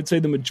 I would say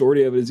the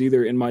majority of it is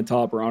either in my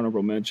top or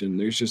honorable mention.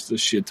 There's just a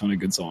shit ton of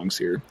good songs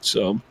here.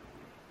 So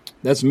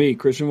that's me.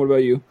 Christian, what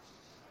about you?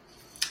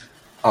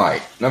 All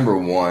right, number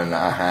one,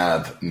 I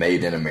have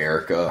 "Made in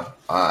America."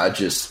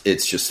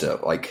 It's just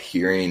like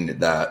hearing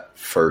that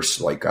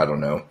first, like, I don't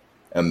know,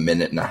 a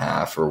minute and a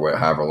half or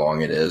however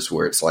long it is,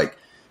 where it's like,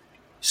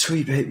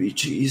 "Sweet baby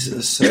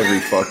Jesus," every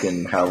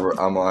fucking however.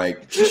 I'm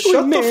like,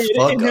 shut the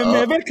fuck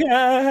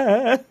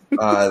up.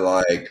 I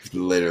like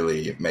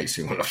literally it makes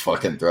me want to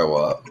fucking throw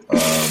up.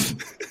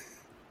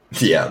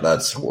 Yeah,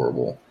 that's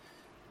horrible.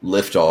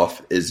 "Lift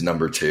Off" is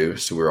number two,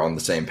 so we're on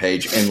the same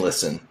page. And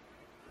listen,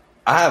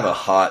 I have a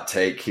hot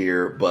take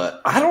here,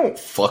 but I don't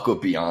fuck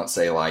with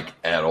Beyonce like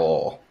at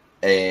all.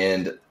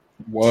 And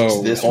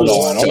this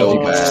was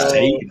so bad.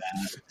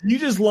 You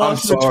just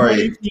lost the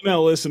 20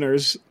 female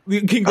listeners.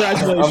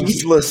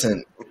 Congratulations.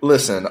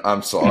 Listen,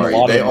 I'm sorry.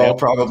 They all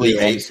probably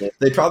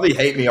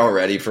hate me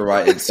already for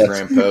my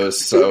Instagram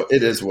posts, so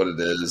it is what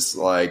it is.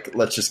 Like,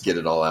 let's just get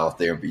it all out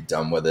there and be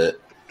done with it.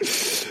 You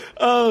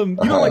don't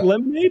like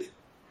Lemonade?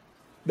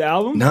 The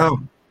album?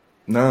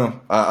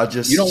 No, I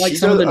just... You don't like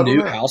some of the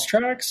new house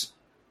tracks?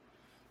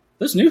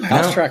 Those new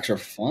house tracks are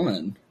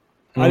fun.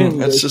 I didn't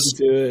listen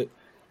to it.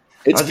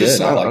 It's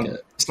good. I like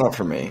it. It's not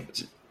for me.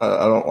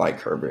 I don't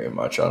like her very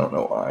much. I don't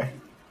know why.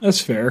 That's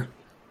fair.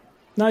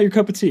 Not your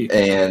cup of tea.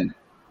 And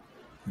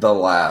the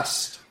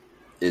last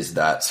is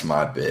 "That's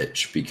My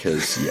Bitch"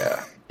 because,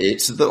 yeah,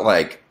 it's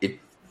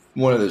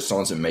one of those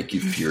songs that make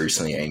you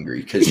furiously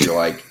angry because you're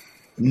like,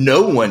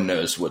 no one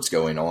knows what's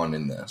going on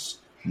in this.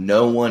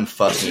 No one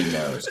fucking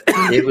knows.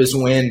 It was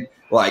when,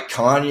 like,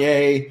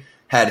 Kanye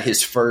had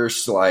his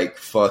first, like,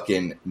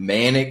 fucking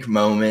manic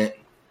moment,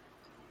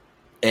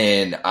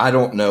 and I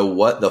don't know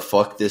what the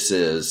fuck this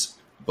is,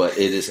 but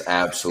it is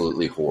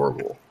absolutely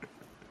horrible.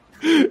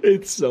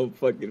 It's so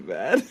fucking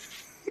bad.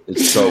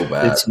 It's so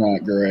bad. It's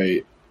not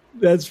great.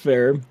 That's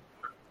fair.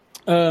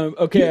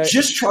 Okay. You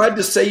just tried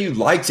to say you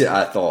liked it,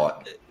 I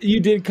thought.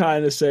 You did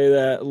kind of say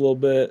that a little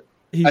bit.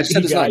 I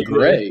said it's not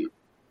great.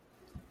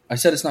 I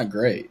said it's not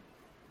great.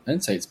 I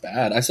didn't say it's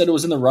bad. I said it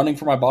was in the running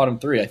for my bottom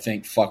three. I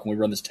think, fuck, when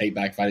we run this tape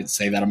back, if I didn't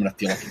say that, I'm going to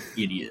feel like an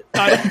idiot.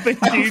 I don't think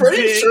I'm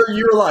pretty sure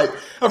you were like,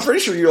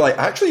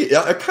 actually,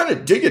 I kind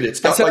of dig it. It's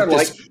got like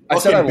this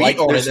fucking beat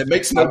on it that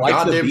makes no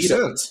goddamn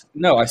sense.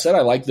 No, I said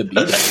I like the beat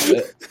of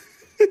it.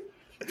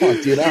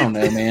 Fuck, dude, I don't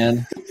know,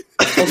 man.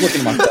 I was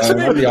looking at my phone.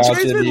 I'll be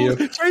honest with you.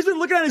 Trey's been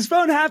looking at his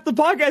phone half the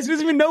podcast. He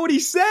doesn't even know what he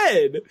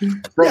said.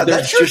 Bro, yeah,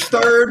 that's your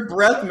third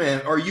breath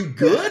mint. Are you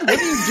good? What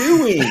are you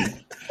doing?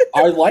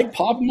 I like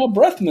popping my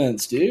breath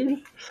mints,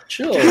 dude.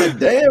 Chill. God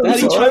damn,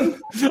 son.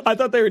 I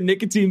thought they were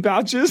nicotine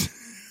pouches.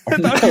 No,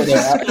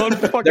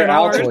 they're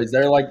Altoids.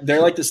 They're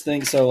like this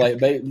thing. So like,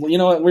 you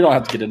know what? We don't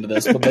have to get into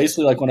this, but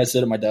basically, like when I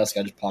sit at my desk,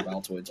 I just pop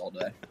Altoids all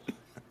day.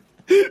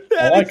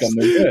 I like them.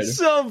 They're good.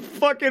 So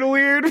fucking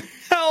weird.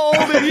 How old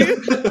are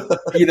you?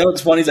 You know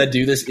what's funny is I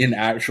do this in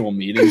actual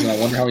meetings, and I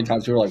wonder how many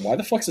times people are like, "Why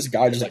the fuck's this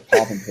guy just like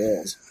popping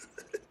pills?"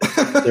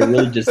 They're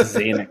really just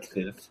Xanax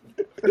fifth.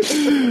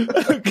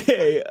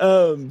 Okay.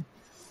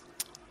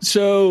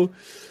 So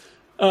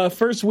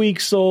first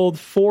week sold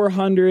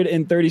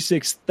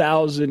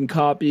 436,000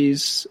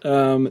 copies.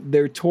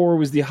 Their tour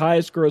was the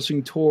highest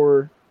grossing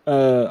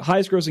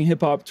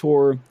hip hop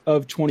tour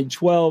of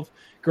 2012.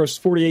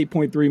 Grossed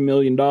 $48.3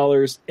 million.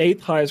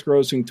 Eighth highest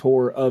grossing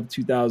tour of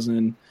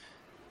 2000.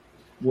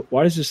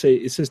 Why does it say?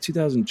 It says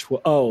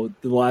 2012. Oh,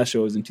 the last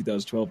show was in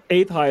 2012.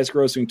 8th highest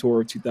grossing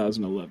tour of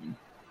 2011.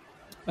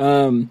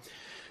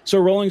 So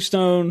Rolling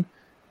Stone,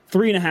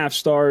 3.5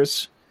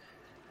 stars.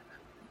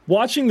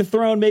 Watching the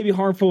Throne may be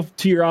harmful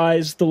to your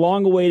eyes. The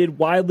long-awaited,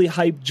 widely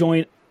hyped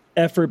joint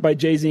effort by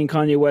Jay-Z and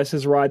Kanye West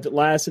has arrived at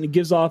last, and it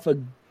gives off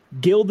a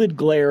gilded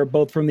glare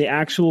both from the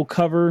actual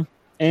cover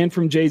and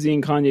from Jay-Z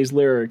and Kanye's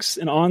lyrics.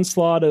 An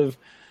onslaught of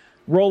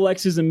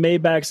Rolexes and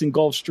Maybachs and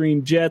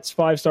Gulfstream jets,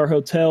 5-star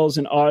hotels,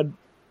 and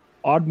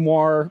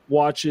Audemars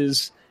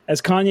watches.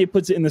 As Kanye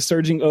puts it in the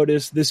Surging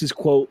Otis, this is,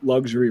 quote,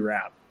 luxury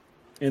rap.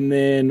 And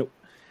then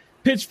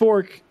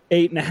Pitchfork,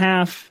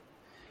 8.5.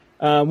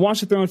 Watch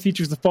the Throne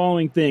features the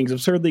following things: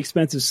 absurdly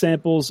expensive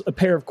samples, a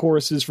pair of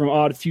choruses from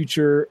odd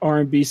future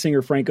R&B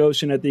singer Frank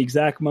Ocean at the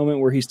exact moment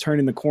where he's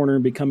turning the corner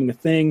and becoming a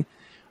thing,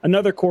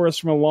 another chorus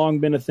from a long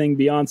been a thing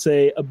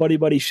Beyonce, a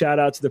buddy shout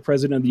out to the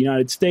President of the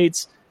United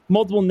States,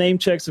 multiple name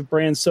checks of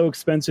brands so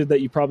expensive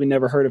that you probably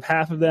never heard of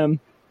half of them,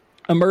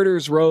 a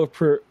murderer's row of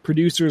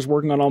producers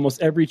working on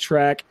almost every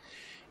track,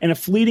 and a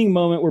fleeting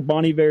moment where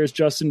Bon Iver's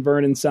Justin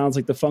Vernon sounds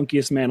like the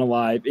funkiest man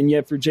alive. And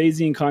yet for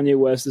Jay-Z and Kanye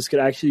West, this could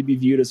actually be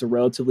viewed as a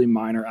relatively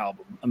minor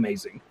album.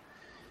 Amazing.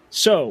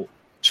 So,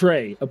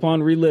 Trey,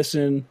 upon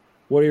re-listen,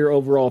 what are your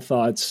overall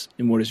thoughts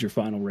and what is your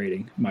final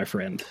rating, my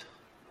friend?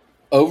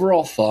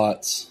 Overall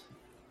thoughts,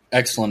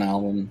 excellent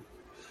album.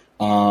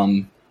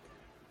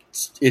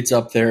 It's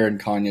up there in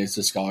Kanye's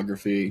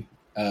discography.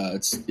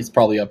 It's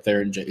probably up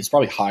there, it's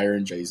probably higher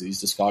in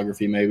Jay-Z's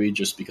discography, maybe,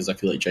 just because I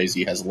feel like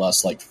Jay-Z has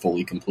less like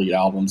fully complete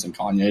albums than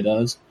Kanye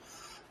does.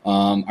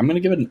 I'm going to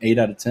give it an 8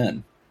 out of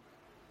 10.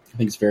 I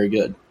think it's very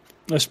good.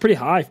 That's pretty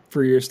high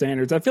for your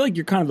standards. I feel like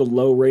you're kind of the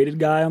low-rated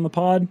guy on the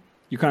pod.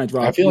 You kind of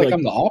drop. I feel like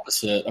I'm the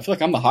opposite. I feel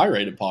like I'm the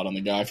high-rated pod on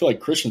the guy. I feel like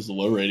Christian's the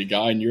low-rated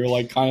guy, and you're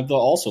like kind of the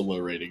also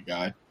low-rated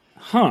guy.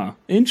 Huh?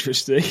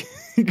 Interesting.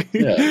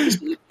 Yeah.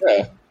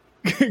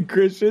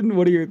 Christian,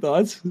 what are your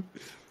thoughts?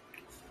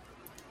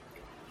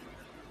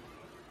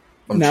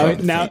 Now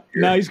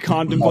he's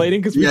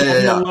contemplating because I'm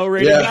the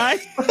low-rated guy.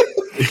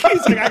 He's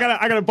like,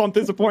 I gotta bump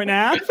this a point and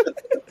a half.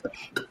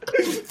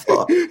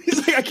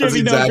 He's like, I can't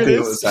be known for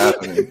this.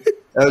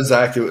 That's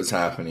exactly what was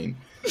happening.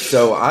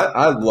 So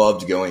I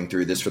loved going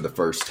through this for the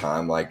first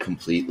time, like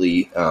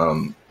completely.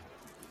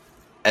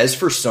 As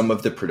for some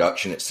of the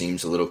production, it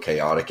seems a little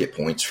chaotic at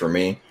points for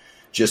me.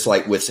 Just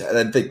like I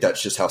think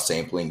that's just how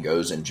sampling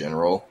goes in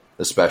general,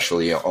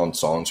 especially on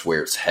songs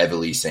where it's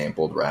heavily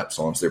sampled rap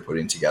songs they're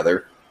putting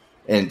together.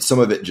 And some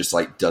of it just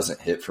like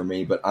doesn't hit for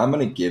me, but I'm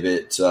gonna give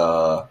it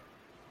a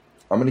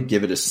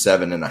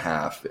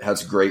 7.5. It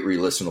has great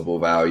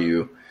re-listenable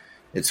value.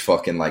 It's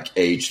fucking like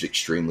aged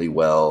extremely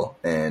well,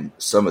 and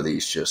some of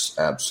these just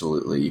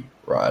absolutely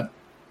ride.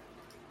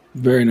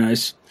 Very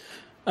nice.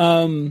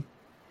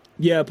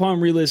 Yeah,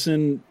 upon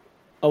re-listen,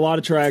 a lot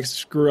of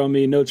tracks grew on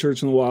me. No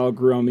Church in the Wild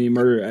grew on me.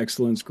 Murder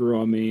Excellence grew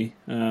on me.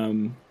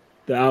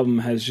 The album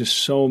has just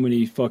so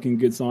many fucking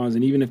good songs,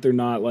 and even if they're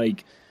not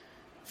like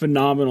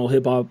phenomenal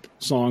hip-hop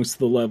songs to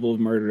the level of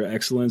Murder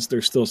Excellence,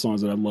 there's still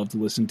songs that I love to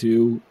listen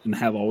to and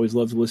have always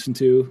loved to listen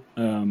to.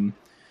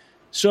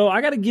 So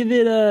I got to give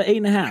it a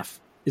 8.5.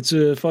 It's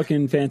a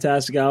fucking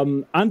fantastic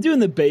album. I'm doing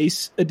the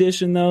bass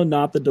edition though,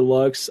 not the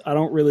deluxe. I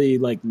don't really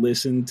like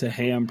listen to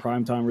Ham,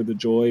 Primetime, or The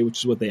Joy, which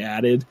is what they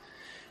added.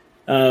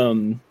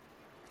 So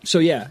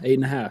yeah,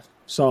 8.5.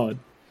 Solid.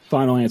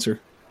 Final answer.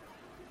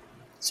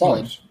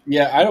 Solid.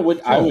 Yeah, I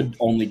would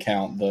only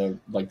count the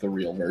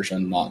real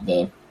version, not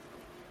the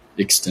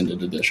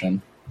extended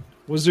edition.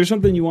 Was there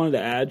something you wanted to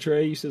add,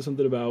 Trey? You said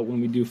something about when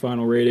we do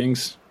final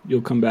ratings,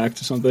 you'll come back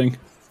to something.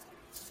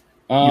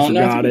 You forgot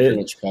I think we it. pretty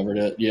much covered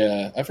it.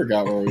 Yeah, I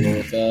forgot where we were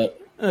with that.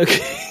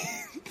 Okay,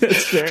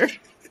 that's fair.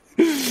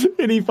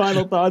 Any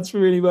final thoughts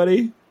from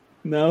anybody?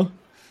 No?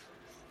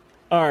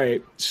 All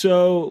right,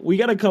 so we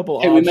got a couple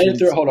options. We made it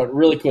through. Hold on,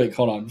 really quick.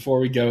 Hold on. Before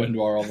we go into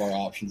all of our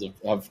options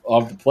of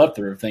the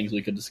plethora of things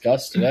we could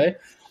discuss today.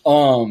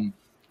 One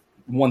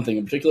thing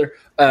in particular,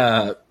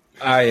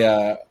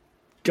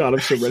 God,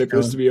 I'm so ready for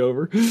this to be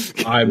over.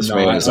 I'm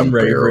not. I'm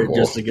ready for it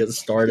just to get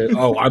started.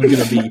 Oh, I'm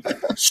going to be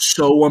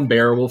so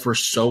unbearable for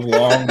so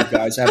long. You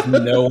guys have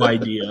no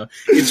idea.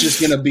 It's just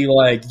going to be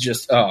like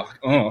just,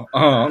 okay.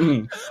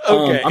 I'm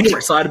more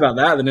excited about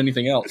that than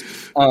anything else.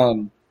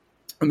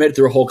 I made it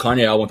through a whole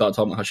Kanye album without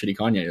talking about how shitty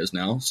Kanye is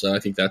now. So I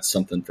think that's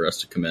something for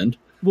us to commend.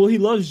 Well, he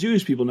loves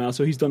Jewish people now,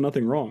 so he's done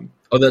nothing wrong.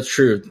 Oh, that's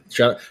true.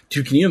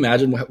 Dude, can you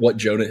imagine what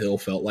Jonah Hill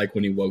felt like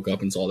when he woke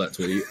up and saw that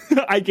tweet?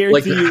 I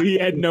guarantee you he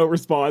had no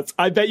response.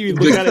 I bet you he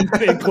looked at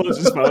it and closed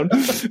his phone.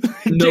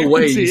 No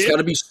way. It's got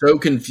to be so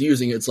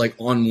confusing. It's like,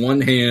 on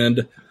one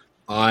hand,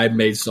 I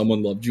made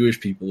someone love Jewish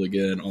people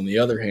again. On the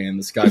other hand,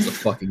 this guy's a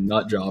fucking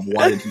nut job.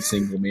 Why did he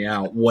single me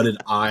out? What did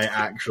I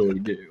actually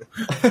do?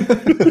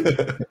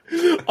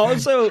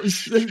 Also,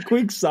 a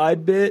quick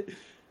side bit.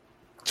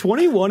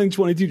 21 and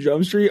 22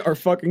 Jump Street are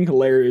fucking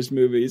hilarious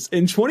movies.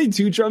 And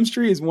 22 Jump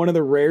Street is one of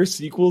the rare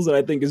sequels that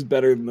I think is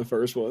better than the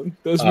first one.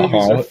 Those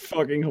movies are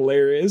fucking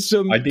hilarious.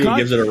 So I think it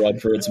gives it a run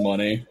for its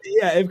money.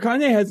 Yeah, if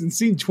Kanye hasn't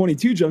seen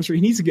 22 Jump Street,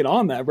 he needs to get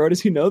on that, bro.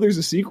 Does he know there's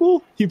a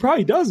sequel? He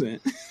probably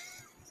doesn't.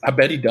 I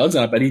bet he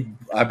doesn't.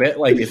 I bet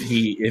like if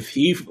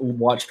he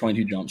watched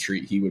 22 Jump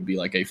Street, he would be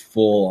like a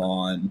full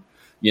on,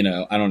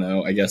 I don't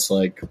know. I guess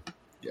he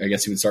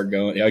would start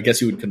going. I guess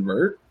he would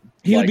convert.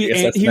 He would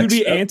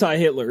be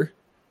anti-Hitler.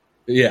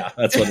 Yeah,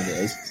 that's what it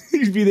is.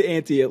 He'd be the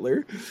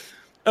anti-Hitler.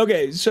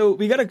 Okay, so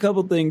we got a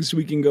couple things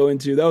we can go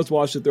into. That was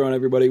Watch the Throne,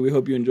 everybody. We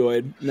hope you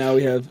enjoyed. Now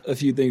we have a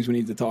few things we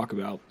need to talk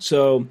about.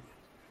 So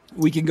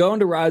we can go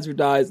into Rides or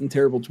Dies and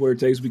terrible Twitter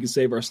takes. We can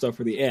save our stuff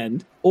for the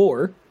end.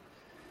 Or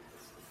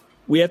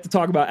we have to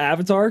talk about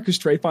Avatar because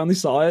Trey finally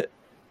saw it.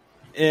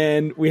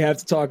 And we have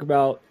to talk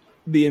about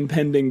the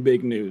impending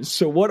big news.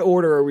 So what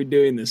order are we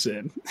doing this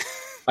in?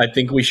 I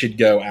think we should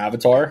go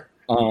Avatar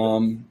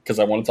because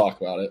I want to talk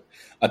about it.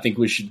 I think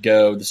we should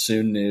go the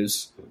soon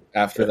news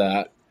after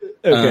that.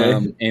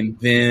 Okay. And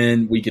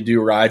then we could do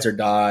Rides or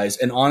Dies.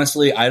 And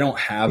honestly, I don't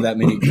have that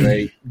many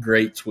great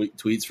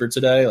tweets for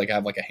today. Like I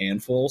have like a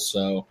handful.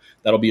 So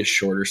that'll be a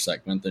shorter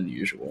segment than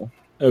usual.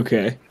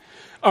 Okay.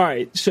 All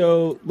right.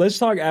 So let's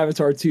talk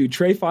Avatar 2.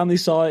 Trey finally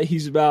saw it.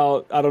 He's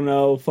about, I don't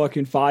know,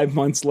 fucking 5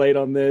 months late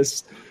on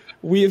this.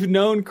 We have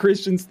known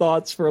Christian's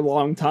thoughts for a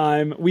long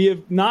time. We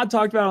have not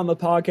talked about it on the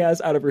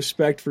podcast out of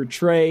respect for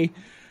Trey.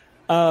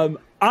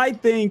 I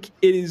think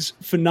it is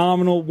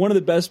phenomenal. One of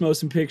the best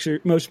motion pictures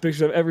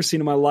I've ever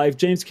seen in my life.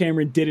 James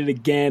Cameron did it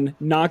again,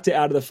 knocked it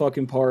out of the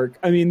fucking park.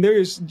 I mean,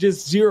 there's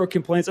just zero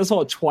complaints. I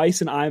saw it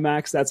twice in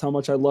IMAX. That's how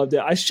much I loved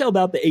it. I shelled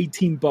out the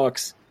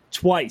 $18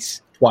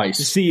 twice to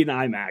see it in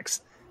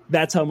IMAX.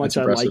 That's how much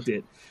I liked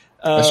it.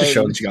 That's just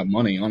showing that you got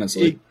money,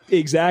 honestly.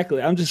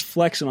 Exactly. I'm just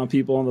flexing on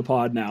people on the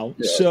pod now.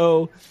 Yeah.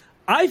 So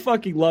I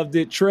fucking loved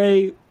it.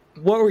 Trey,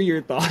 what were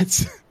your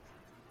thoughts?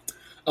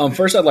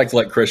 First, I'd like to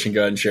let Christian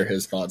go ahead and share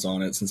his thoughts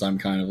on it, since I'm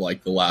kind of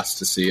like the last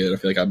to see it. I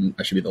feel like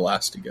I should be the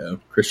last to go.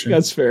 Christian?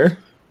 That's fair.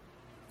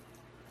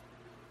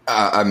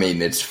 I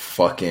mean, it's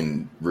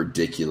fucking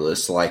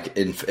ridiculous. Like,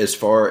 as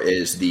far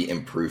as the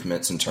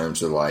improvements in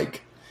terms of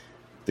like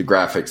the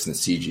graphics and the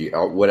CG,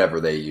 or whatever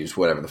they use,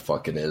 whatever the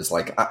fuck it is,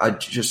 like I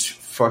just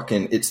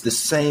fucking, it's the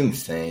same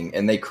thing.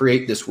 And they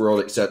create this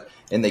world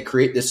and they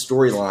create this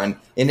storyline,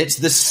 and it's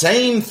the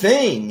same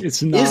thing.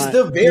 It's not. It's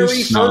the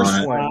very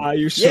first one.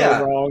 You're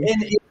so wrong.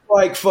 And it's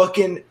like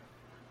fucking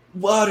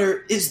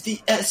water is the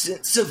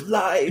essence of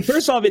life.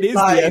 First off, it is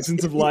the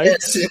essence of life.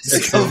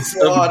 Essence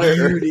of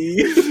water.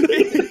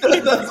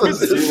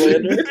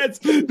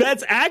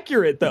 That's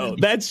accurate, though.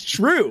 That's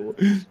true.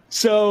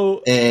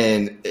 So,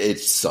 and it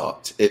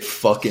sucked. It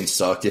fucking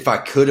sucked. If I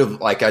could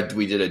have,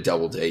 we did a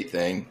double date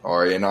thing,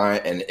 Ari and I,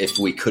 and if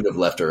we could have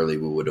left early,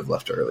 we would have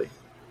left early.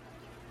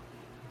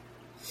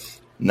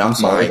 I'm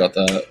sorry about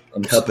that.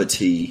 Cup of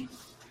tea.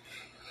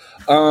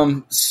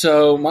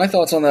 So my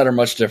thoughts on that are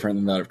much different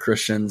than that of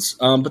Christian's,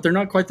 but they're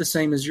not quite the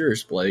same as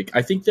yours, Blake.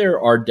 I think there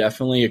are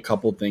definitely a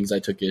couple things I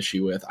took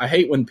issue with. I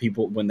hate when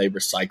they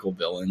recycle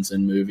villains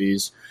in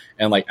movies,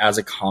 and like as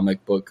a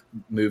comic book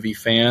movie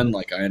fan,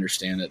 like I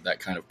understand that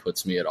kind of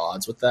puts me at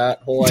odds with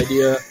that whole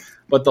idea.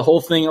 But the whole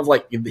thing of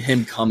like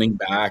him coming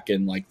back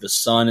and like the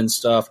sun and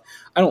stuff,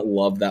 I don't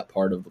love that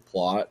part of the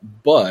plot.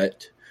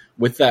 But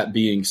with that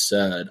being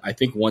said, I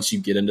think once you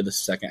get into the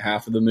second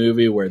half of the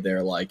movie where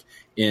they're like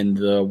in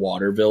the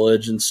water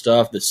village and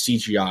stuff, the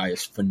CGI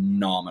is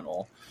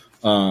phenomenal.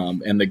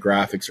 And the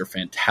graphics are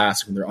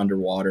fantastic when they're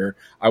underwater.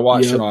 I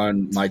watched it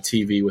on my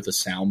TV with a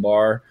sound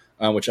bar,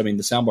 which, I mean,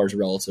 the sound bar is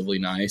relatively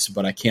nice,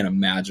 but I can't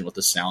imagine what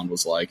the sound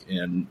was like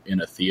in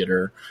a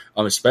theater,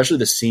 especially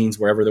the scenes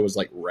wherever there was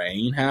like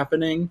rain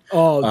happening.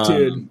 Oh,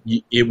 dude.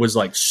 It was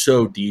like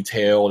so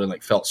detailed and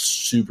like felt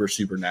super,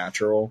 super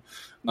natural.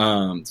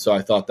 So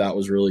I thought that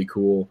was really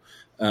cool.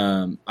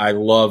 I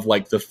love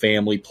like the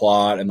family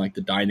plot and like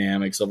the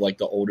dynamics of like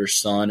the older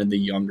son and the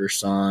younger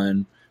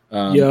son.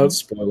 Big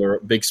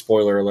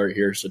spoiler alert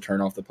here, so turn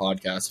off the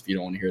podcast if you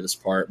don't want to hear this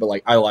part. But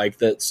like, I like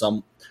that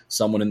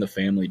someone in the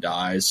family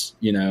dies.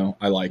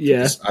 I like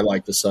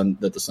the son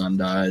that the son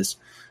dies.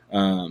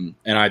 And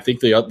I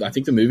think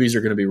the movies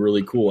are going to be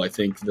really cool. I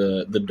think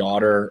the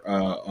daughter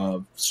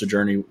of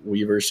Sigourney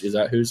Weaver, is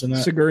that who's in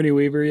that? Sigourney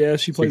Weaver, yeah,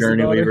 she plays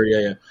Sigourney the daughter.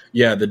 Weaver,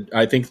 yeah.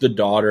 I think the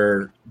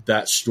daughter,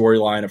 that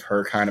storyline of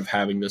her kind of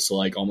having this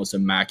like almost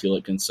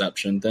immaculate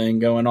conception thing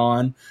going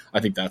on, I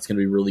think that's going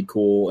to be really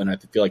cool, and I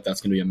feel like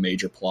that's going to be a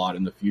major plot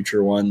in the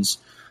future ones.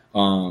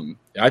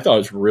 I thought it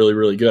was really,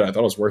 really good. I thought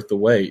it was worth the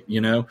wait.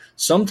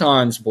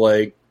 Sometimes,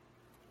 Blake,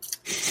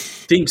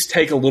 things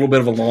take a little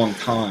bit of a long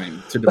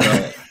time to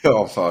develop.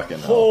 Oh, fucking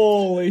hell.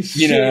 Holy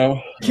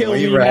shit. Kill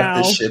me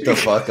wrap this shit the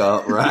fuck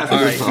up. All right,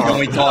 can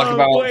we talk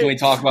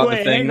about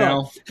the thing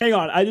now? Hang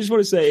on. I just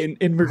want to say,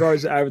 in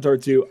regards to Avatar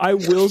 2, I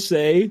will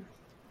say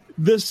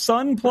the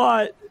sun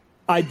plot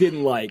I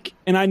didn't like.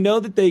 And I know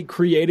that they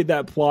created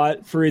that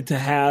plot for it to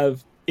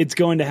have it's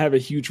going to have a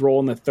huge role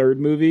in the third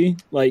movie.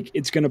 Like,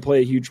 it's going to play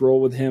a huge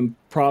role with him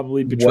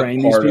probably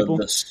betraying these people.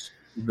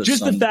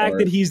 Just the fact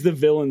that he's the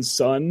villain's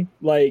son.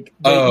 Like,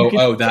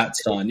 that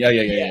son.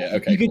 Yeah.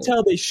 Okay, you can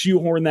tell they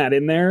shoehorn that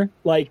in there,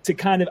 like, to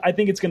kind of. I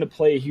think it's going to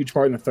play a huge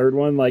part in the third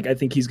one. Like, I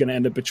think he's going to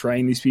end up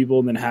betraying these people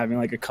and then having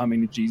like a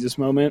coming to Jesus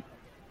moment.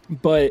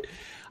 But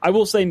I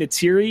will say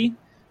Neytiri,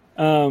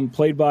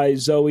 played by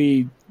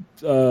Zoe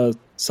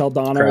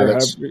Saldana.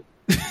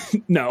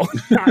 No,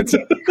 not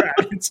Zoe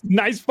Kravitz.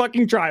 Nice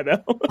fucking try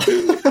though.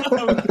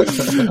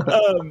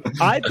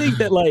 I think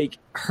that like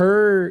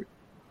her.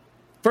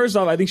 First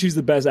off, I think she's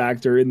the best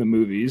actor in the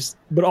movies,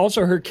 but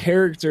also her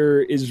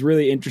character is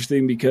really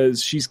interesting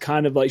because she's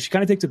kind of takes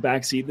a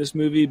backseat in this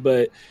movie,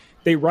 but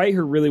they write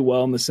her really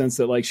well in the sense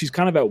that like she's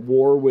kind of at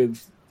war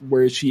with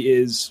where she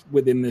is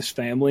within this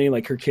family.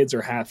 Like her kids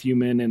are half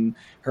human and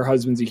her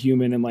husband's a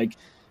human, and like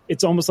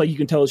it's almost like you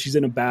can tell she's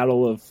in a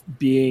battle of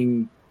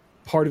being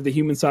part of the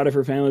human side of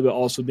her family, but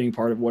also being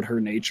part of what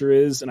her nature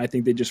is. And I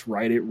think they just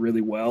write it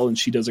really well, and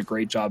she does a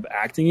great job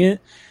acting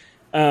it.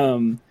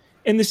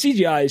 And the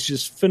CGI is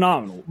just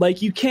phenomenal. Like,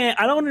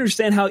 I don't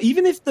understand how,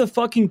 even if the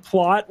fucking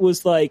plot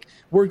was like,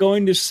 we're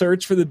going to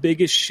search for the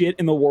biggest shit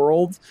in the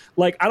world,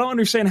 like, I don't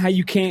understand how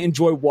you can't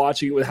enjoy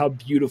watching it with how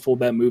beautiful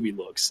that movie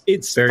looks.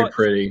 It's very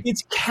pretty.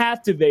 It's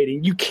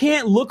captivating. You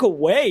can't look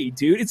away,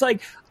 dude. It's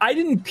like, I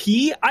didn't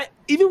pee.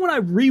 Even when I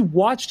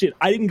rewatched it,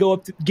 I didn't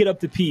get up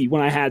to pee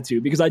when I had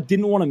to, because I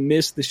didn't want to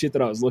miss the shit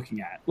that I was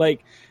looking at.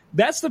 Like,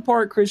 that's the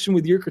part, Christian,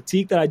 with your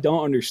critique that I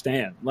don't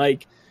understand.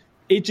 Like,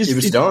 it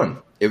was done.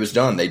 It was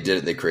done. They did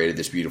it. They created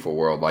this beautiful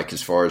world. Like,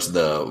 as far as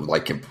the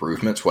like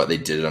improvements, what they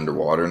did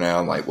underwater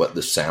now, like what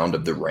the sound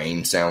of the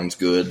rain sounds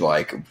good.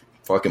 Like,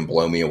 fucking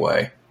blow me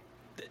away.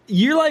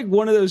 You're like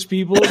one of those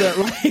people that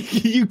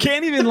like you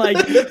can't even like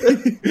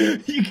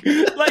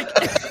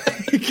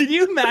can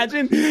you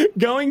imagine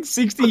going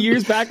 60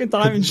 years back in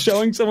time and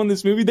showing someone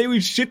this movie? They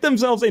would shit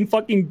themselves and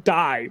fucking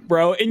die,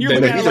 bro. And you're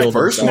looking at the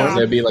first one.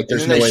 They'd be like,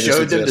 "There's no way." They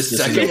showed them the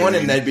second one,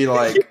 and they'd be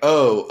like,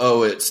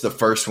 "Oh, it's the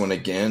first one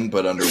again,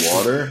 but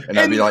underwater." And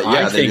I'd be like,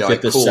 "Yeah." I think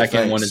that the cool,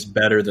 second one is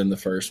better than the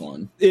first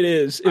one. It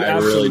is. I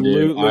really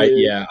do.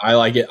 I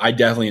like it. I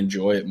definitely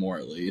enjoy it more,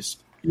 at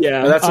least.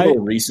 Yeah, that's a little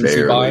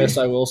recency bias,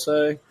 I will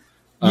say.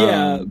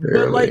 Yeah,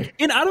 but like,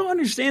 and I don't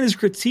understand his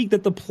critique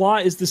that the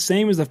plot is the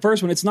same as the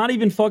first one. It's not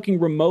even fucking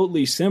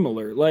remotely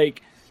similar.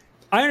 Like,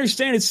 I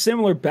understand it's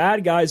similar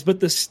bad guys, but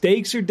the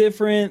stakes are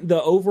different.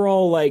 The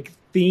overall like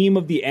theme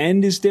of the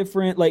end is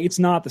different. Like, it's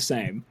not the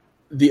same.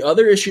 The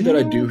other issue that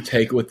I do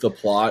take with the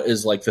plot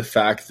is like the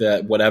fact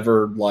that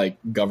whatever like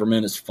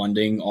government is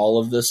funding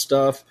all of this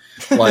stuff,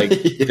 like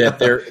that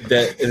they're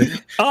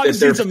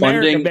it's funding,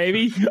 America,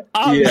 baby.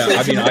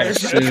 Obviously I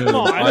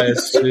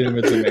assume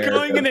it's America.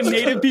 Going into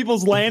native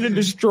people's land and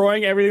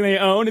destroying everything they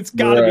own, it's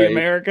got to be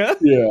America.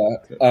 Yeah,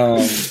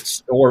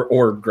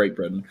 or Great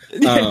Britain.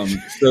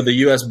 So the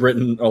U.S.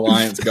 Britain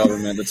alliance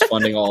government that's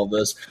funding all of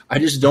this. I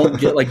just don't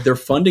get, like, they're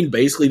funding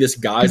basically this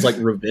guy's like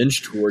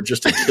revenge tour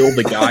just to kill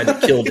the guy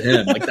that killed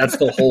him. Like, that's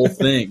the whole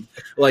thing.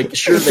 Like,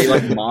 sure, they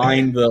like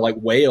mine the like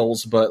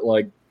whales, but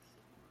like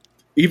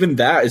even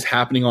that is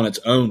happening on its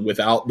own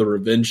without the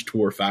revenge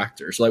tour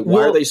factor. So like,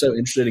 why are they so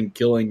interested in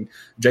killing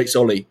Jake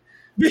Sully?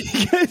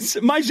 Because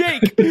my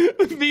Jake,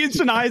 me and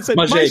Shania said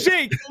my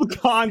Jake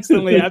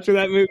constantly after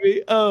that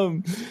movie.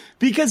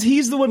 Because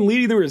he's the one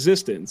leading the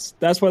resistance.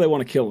 That's why they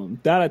want to kill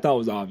him. That I thought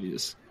was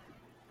obvious.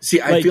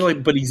 See, I feel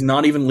like, but he's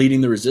not even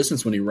leading the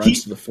resistance when he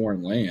runs to the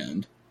foreign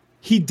land.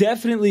 He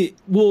definitely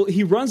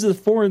he runs to the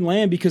foreign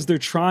land because they're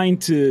trying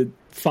to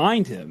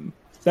find him.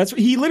 That's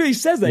what he literally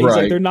says. That he's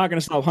like, they're not going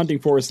to stop hunting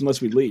for us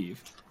unless we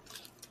leave.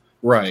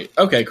 Right.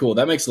 Okay, cool.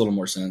 That makes a little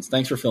more sense.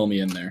 Thanks for filling me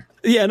in there.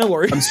 Yeah, no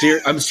worries.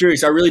 I'm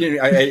serious. I really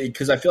didn't,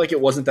 because I feel like it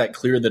wasn't that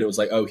clear that it was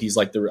like, oh, he's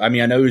like I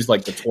know he's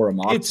like the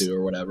Toramatsu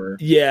or whatever.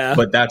 Yeah.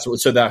 But that's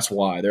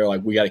why they're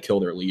like, we got to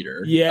kill their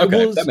leader. Yeah.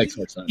 Okay, that makes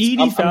more sense.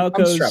 Edie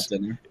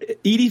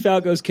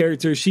Falco's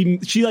character,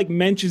 she like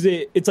mentions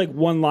it. It's like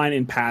one line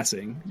in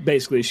passing.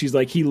 Basically, she's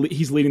like,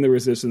 he's leading the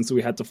resistance, so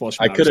we had to flush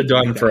him out. I could have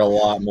done for a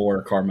lot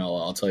more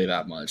Carmela. I'll tell you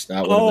that much.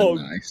 That would have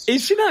been nice.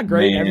 Is she not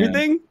great in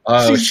everything?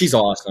 Oh, she's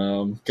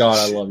awesome. God,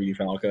 I love Edie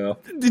Falco.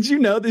 Did you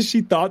know that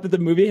she thought that the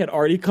movie had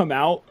already come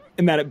out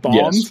and that it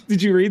bombed? Yes.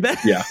 Did you read that?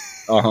 Yeah.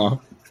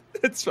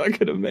 That's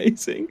fucking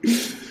amazing.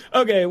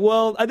 Okay,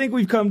 well, I think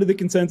we've come to the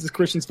consensus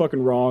Christian's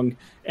fucking wrong.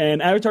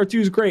 And Avatar 2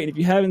 is great. And if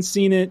you haven't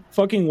seen it,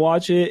 fucking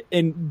watch it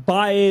and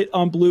buy it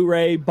on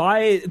Blu-ray. Buy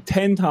it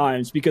 10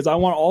 times because I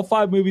want all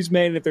 5 movies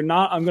made. And if they're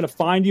not, I'm going to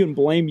find you and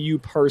blame you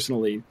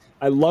personally.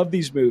 I love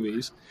these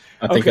movies.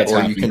 I think that's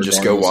or you can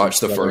just go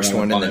watch the first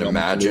one and then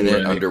imagine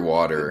it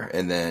underwater,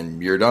 and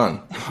then you're done.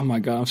 Oh my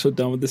god, I'm so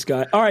done with this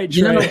guy. All right,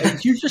 Trey.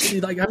 You just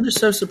like, I'm just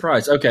so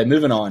surprised. Okay,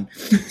 moving on.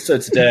 So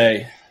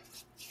today,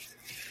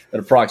 at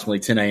approximately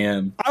 10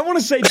 a.m. I want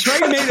to say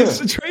Trey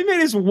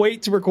made us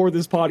wait to record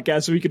this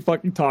podcast so we could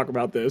fucking talk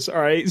about this. All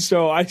right,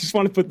 so I just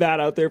want to put that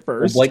out there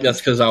first. Well, Blake, that's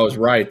because I was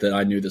right that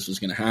I knew this was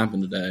going to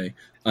happen today.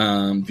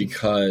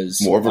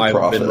 Because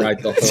I've been right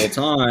the whole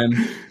time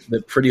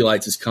that Pretty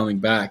Lights is coming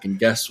back, and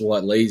guess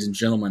what, ladies and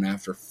gentlemen?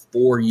 After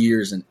 4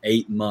 years and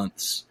 8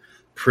 months,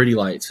 Pretty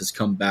Lights has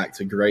come back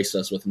to grace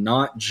us with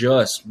not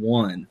just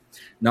one,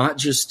 not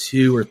just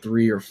 2 or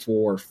 3 or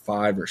 4 or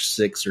 5 or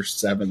 6 or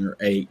 7 or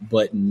 8,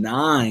 but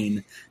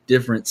 9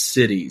 different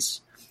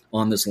cities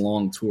on this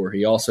long tour.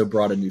 He also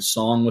brought a new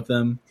song with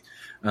him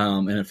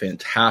and a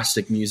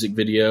fantastic music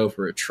video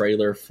for a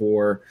trailer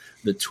for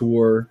the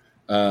tour.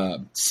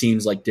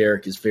 Seems like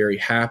Derek is very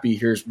happy.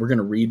 We're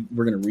gonna read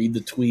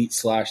the tweet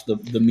 /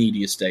 the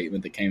media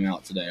statement that came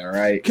out today. All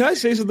right. Can I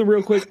say something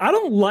real quick? I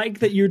don't like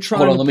that you're trying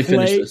Hold on, to let me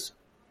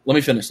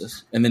finish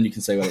this, and then you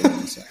can say what you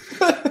want to say.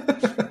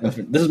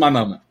 This is my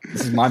moment.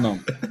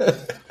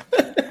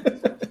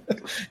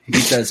 He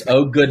says,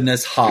 "Oh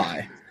goodness,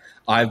 hi.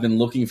 I've been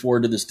looking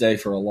forward to this day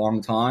for a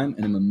long time,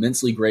 and I'm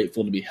immensely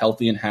grateful to be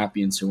healthy and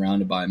happy and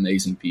surrounded by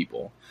amazing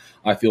people.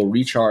 I feel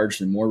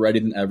recharged and more ready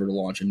than ever to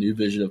launch a new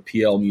vision of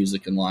PL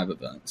music and live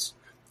events.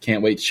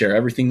 Can't wait to share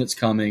everything that's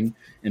coming.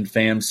 And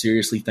fam,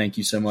 seriously, thank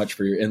you so much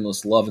for your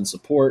endless love and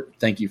support.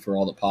 Thank you for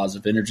all the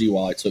positive energy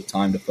while I took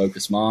time to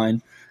focus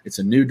mine. It's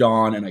a new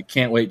dawn, and I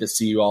can't wait to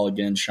see you all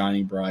again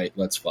shining bright.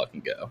 Let's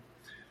fucking go."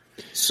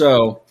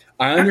 So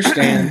I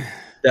understand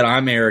that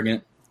I'm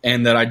arrogant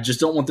and that I just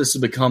don't want this to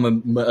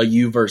become a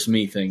you versus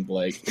me thing,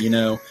 Blake,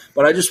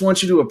 But I just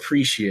want you to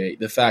appreciate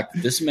the fact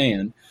that this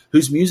man,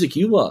 whose music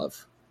you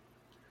love,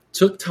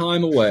 took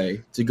time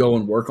away to go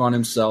and work on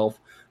himself,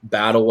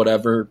 battle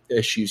whatever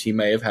issues he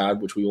may have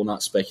had, which we will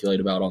not speculate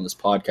about on this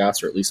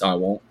podcast, or at least I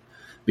won't,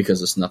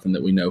 because it's nothing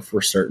that we know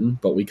for certain,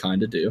 but we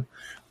kind of do.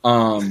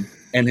 And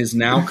has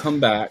now come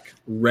back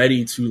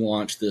ready to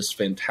launch this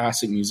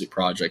fantastic music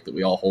project that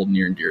we all hold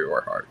near and dear to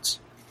our hearts.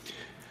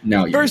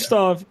 Now, first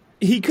off,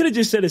 he could have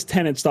just said his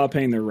tenants stop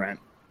paying their rent.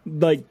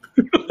 Like,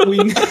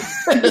 he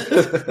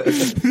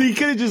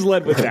could have just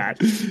led with that.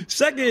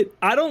 Second,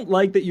 I don't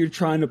like that you're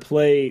trying to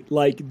play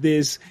like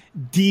this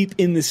deep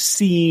in the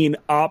scene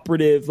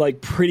operative,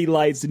 like Pretty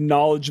Lights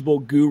knowledgeable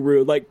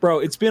guru. Like, bro,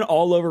 it's been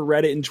all over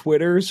Reddit and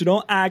Twitter, so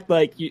don't act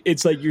like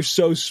it's like you're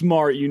so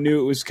smart you knew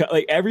it was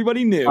like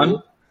everybody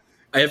knew.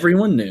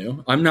 Everyone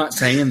knew. I'm not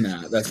saying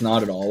that. That's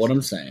not at all what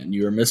I'm saying.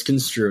 You are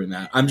misconstruing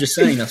that. I'm just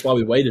saying that's why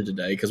we waited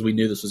today, because we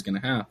knew this was going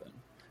to happen.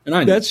 And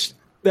I knew.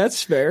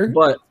 That's fair.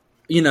 But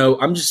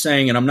I'm just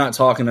saying, and I'm not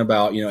talking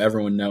about,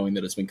 everyone knowing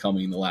that it's been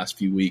coming in the last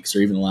few weeks or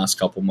even the last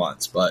couple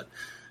months. But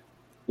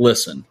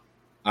listen,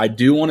 I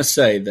do want to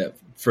say that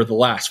for the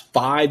last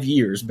 5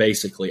 years,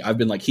 basically, I've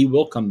been like, he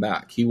will come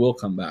back. He will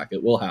come back.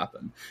 It will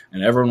happen.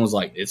 And everyone was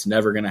like, it's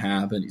never going to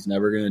happen. He's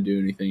never going to do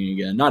anything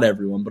again. Not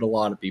everyone, but a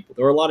lot of people.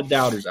 There were a lot of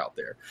doubters out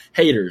there.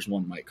 Haters,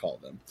 one might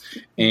call them.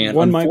 And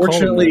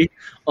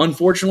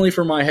unfortunately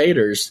for my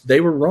haters,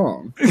 they were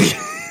wrong.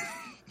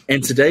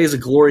 And today is a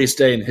glorious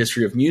day in the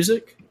history of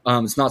music.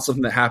 It's not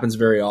something that happens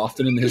very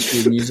often in the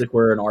history of music,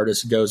 where an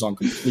artist goes on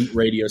complete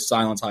radio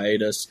silence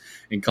hiatus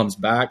and comes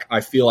back.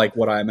 I feel like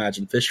what I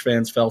imagine Fish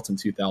fans felt in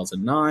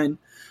 2009.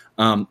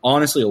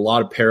 Honestly, a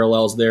lot of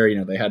parallels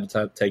there. They had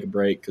to take a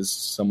break because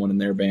someone in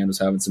their band was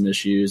having some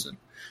issues, and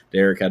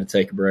Derek had to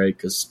take a break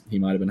because he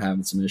might have been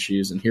having some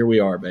issues. And here we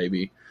are,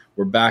 baby.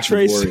 We're back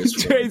in glorious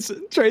form.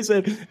 Trey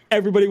said,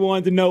 everybody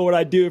wanted to know what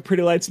I'd do if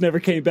Pretty Lights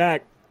never came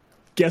back.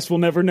 Guess we'll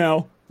never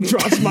know.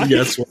 Drops my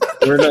Guess we'll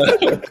never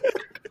know.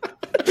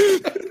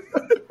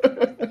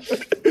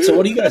 So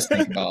what do you guys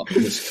think about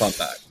this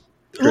comeback?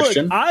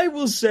 Christian? Look, I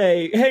will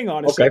say, hang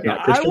on a second.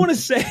 I want to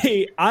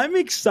say I'm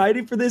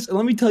excited for this, and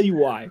let me tell you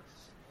why.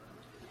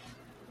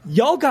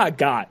 Y'all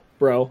got,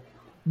 bro.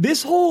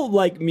 This whole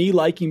me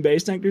liking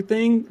Bass Nectar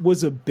thing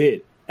was a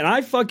bit, and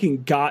I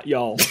fucking got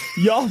y'all.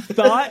 Y'all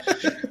thought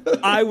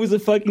I was a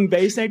fucking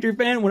Bass Nectar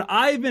fan when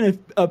I've been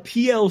a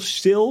PL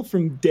shill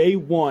from day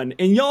one,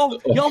 and y'all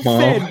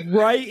fed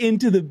right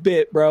into the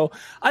bit, bro.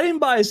 I didn't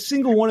buy a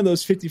single one of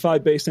those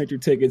 55 Bass Nectar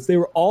tickets. They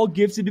were all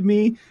gifted to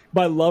me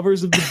by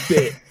lovers of the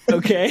bit.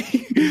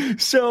 Okay,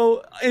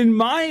 so in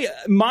my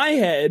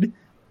head,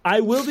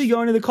 I will be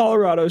going to the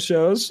Colorado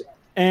shows,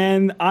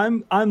 and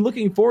I'm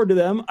looking forward to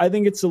them. I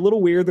think it's a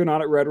little weird they're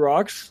not at Red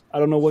Rocks. I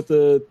don't know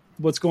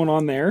what's going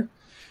on there.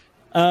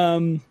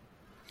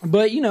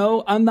 But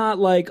I'm not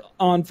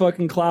on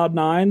fucking cloud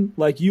 9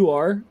 like you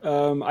are.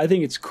 I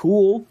think it's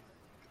cool.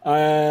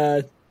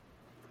 I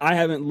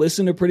haven't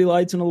listened to Pretty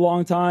Lights in a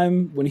long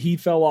time. When he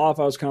fell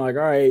off, I was kind of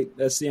like, all right,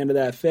 that's the end of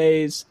that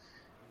phase.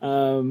 But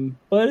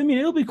I mean,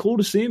 it'll be cool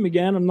to see him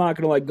again. I'm not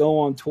going to go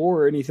on tour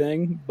or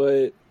anything,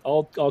 but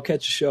I'll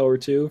catch a show or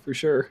two for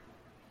sure.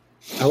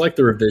 I like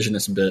the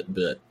revisionist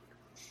bit.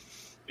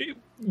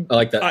 I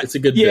like that. It's a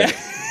good bit.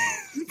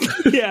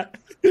 Yeah.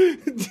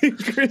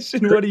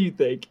 Christian, what do you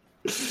think?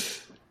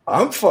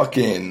 I'm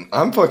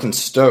fucking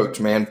stoked,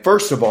 man.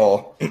 First of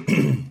all,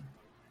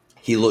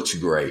 he looks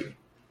great.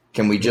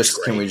 Can we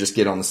just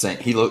get on the same?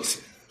 He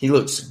looks He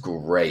looks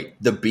great.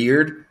 The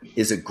beard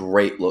is a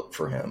great look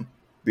for him.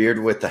 Beard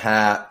with the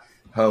hat.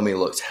 Homie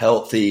looks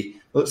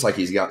healthy. Looks like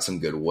he's got some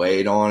good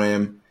weight on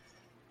him.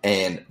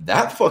 And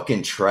that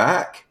fucking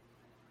track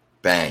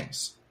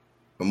bangs.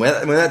 And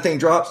when that thing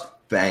drops,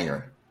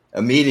 banger.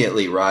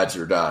 Immediately rides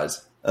or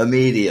dies.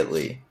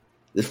 Immediately.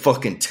 The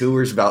fucking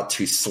tour's about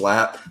to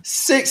slap.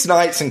 6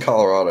 nights in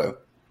Colorado.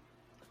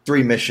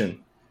 3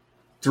 Mission.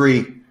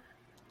 3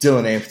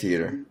 Dillon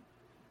Amphitheater.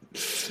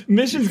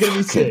 Mission's gonna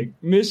be sick.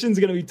 Mission's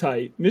gonna be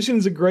tight.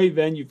 Mission's a great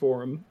venue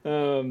for him.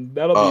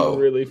 That'll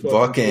be really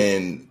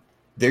fucking cool.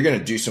 They're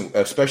gonna do some,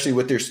 especially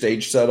with their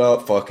stage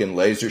setup. Fucking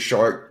Laser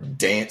Shark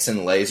dancing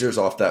lasers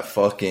off that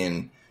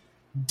fucking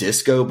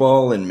disco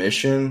ball in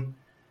Mission.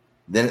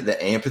 Then at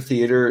the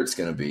amphitheater, it's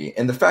gonna be,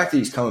 and the fact that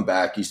he's coming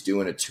back, he's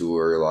doing a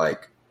tour,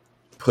 like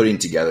putting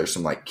together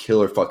some like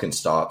killer fucking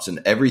stops,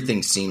 and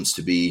everything seems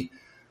to be.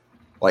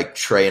 Like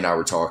Trey and I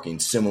were talking,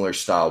 similar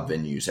style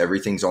venues.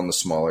 Everything's on the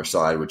smaller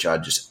side, which I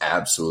just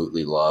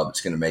absolutely love.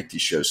 It's going to make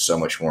these shows so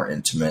much more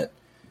intimate.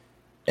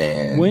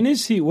 And when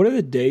is he? What are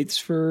the dates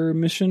for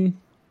Mission?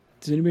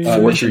 Does anybody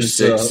know? 4th through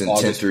 6th and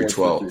 10th through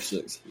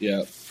 12th. Yeah,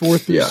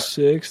 4th through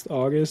 6th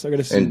August. I got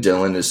to see. And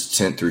Dillon is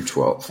 10th through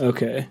 12th.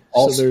 Okay.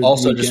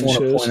 Also, just want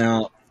to point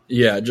out.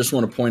 Yeah, just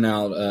want to point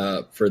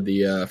out for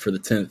the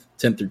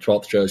 10th through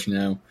 12th shows. You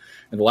know.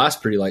 And the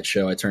last Pretty Light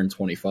show, I turned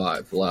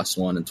 25. The last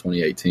one in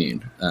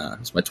 2018.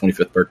 It's my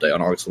 25th birthday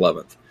on August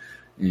 11th.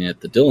 And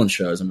at the Dillon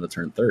shows, I'm going to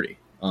turn 30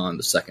 on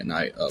the second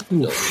night of the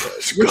Dillon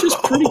shows, which is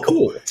pretty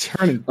cool.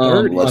 Turning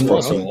 30. I'm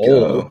also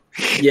old.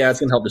 Yeah,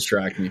 it's going to help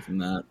distract me from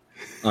that.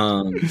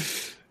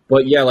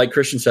 But yeah, like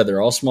Christian said,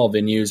 they're all small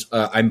venues.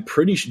 I'm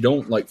pretty sure,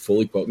 don't like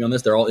fully quote me on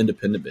this, they're all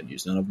independent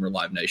venues. None of them are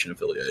Live Nation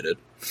affiliated,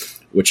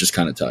 which is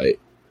kind of tight.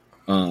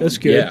 That's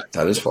good. Yeah,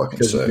 that is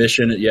fucking sick.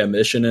 Mission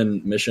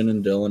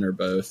and Dillon are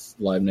both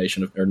Live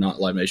Nation, or not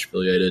Live Nation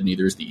affiliated.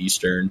 Neither is the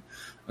Eastern.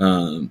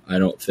 I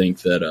don't think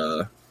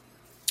that.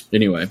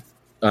 Anyway,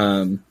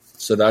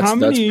 so that's how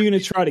many are you going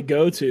to try to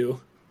go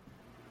to?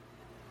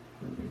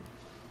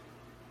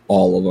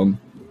 All of them.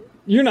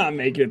 You're not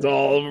making it to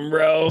all of them,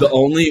 bro.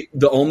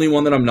 The only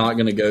one that I'm not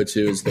going to go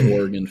to is the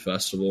Oregon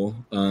Festival,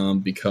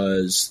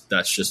 because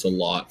that's just a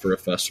lot for a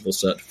festival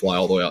set to fly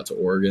all the way out to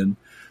Oregon.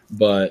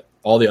 But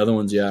all the other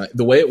ones, yeah.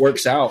 The way it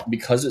works out,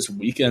 because it's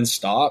weekend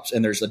stops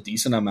and there's a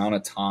decent amount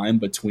of time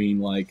between,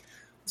 like,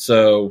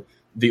 so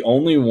the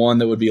only one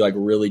that would be like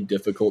really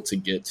difficult to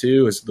get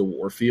to is the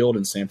Warfield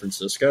in San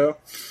Francisco.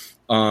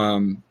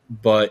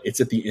 But it's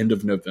at the end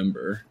of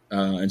November.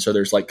 And so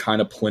there's like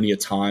kind of plenty of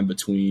time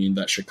between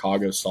that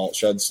Chicago Salt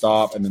Shed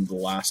stop and then the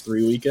last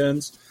 3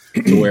 weekends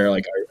to where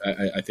like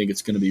I think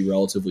it's going to be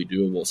relatively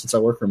doable. Since I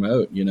work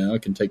remote, you know, I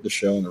can take the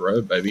show on the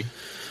road, baby.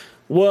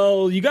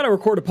 Well, you got to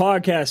record a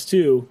podcast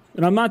too,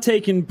 and I'm not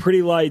taking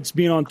Pretty Lights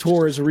being on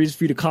tour as a reason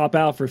for you to cop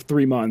out for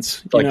 3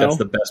 months. That's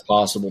the best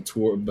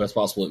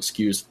possible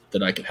excuse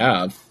that I could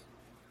have.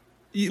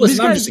 This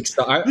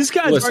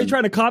guy's already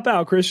trying to cop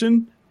out,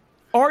 Christian.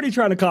 Already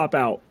trying to cop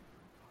out.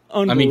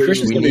 I mean,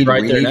 Christian's going to be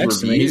right there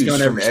next to me. He's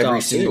going every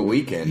single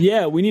weekend.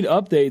 Yeah, we need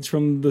updates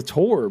from the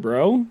tour,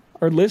 bro.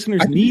 Our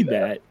listeners need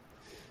that.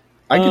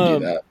 I can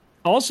do that.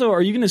 Also,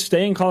 are you going to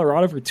stay in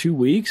Colorado for 2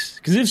 weeks?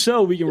 Because if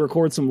so, we can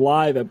record some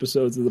live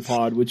episodes of the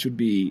pod, which would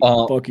be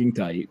fucking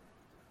tight.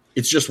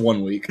 It's just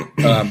 1 week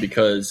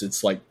because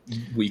it's like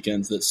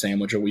weekends that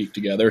sandwich a week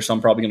together. So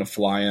I'm probably going to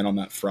fly in on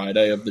that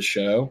Friday of the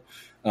show.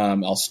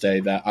 I'll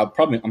stay that. I'm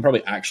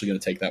probably actually going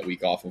to take that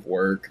week off of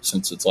work,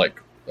 since it's like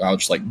I'll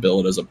just like bill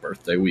it as a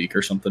birthday week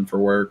or something for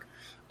work,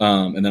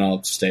 and then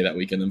I'll stay that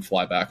weekend and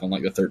fly back on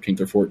like the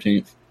 13th or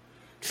 14th.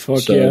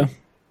 Fuck yeah.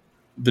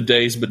 The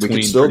days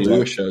between Pretty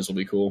Light shows will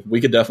be cool.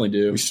 We could definitely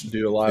do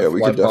a live. Yeah,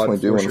 we could definitely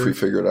do one if we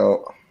figure it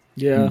out.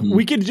 Yeah,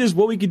 we could just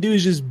what we could do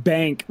is just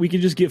bank. We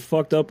could just get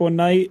fucked up one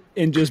night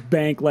and just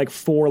bank like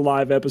 4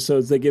 live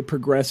episodes that get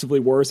progressively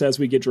worse as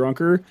we get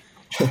drunker.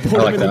 Put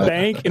them in the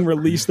bank and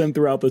release them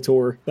throughout the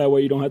tour. That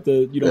way you don't have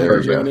to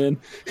join in.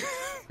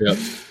 Yep.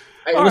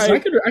 Hey, listen,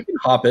 right. I can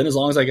hop in as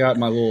long as I got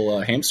my little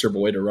hamster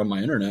boy to run my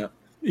internet.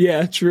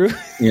 Yeah, true.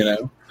 You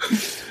know.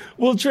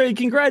 Well, Trey,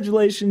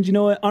 congratulations. You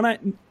know what?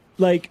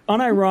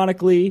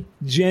 Unironically,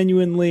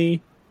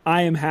 genuinely,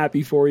 I am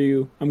happy for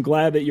you. I'm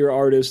glad that your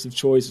artist of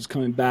choice is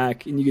coming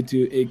back and you get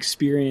to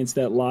experience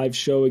that live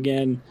show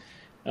again.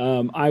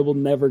 I will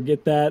never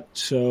get that,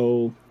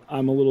 so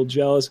I'm a little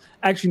jealous.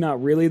 Actually,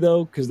 not really,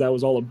 though, because that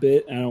was all a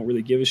bit, and I don't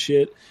really give a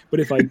shit. But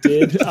if I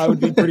did, I would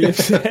be pretty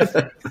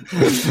upset.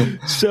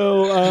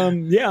 So,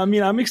 yeah, I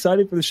mean, I'm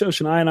excited for the show.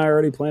 Shania and I are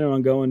already planning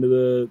on going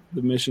to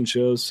the Mission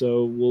shows,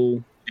 so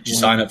we'll... Did you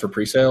sign up for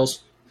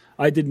pre-sales?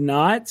 I did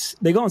not.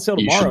 They go on sale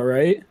tomorrow,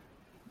 right?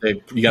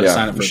 You got to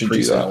sign up for a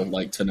pre-sale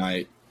like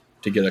tonight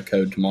to get a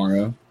code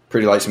tomorrow.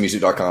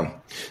 PrettyLightsMusic.com.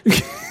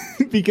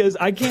 Because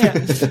I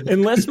can't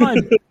unless my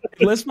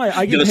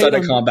I get paid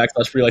on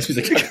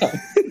 .com/PrettyLightsMusic.com.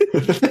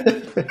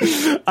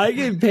 I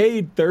get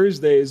paid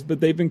Thursdays, but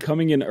they've been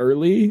coming in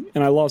early,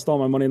 and I lost all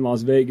my money in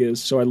Las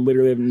Vegas, so I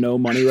literally have no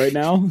money right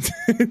now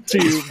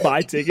to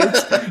buy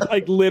tickets.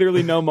 Like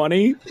literally no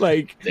money.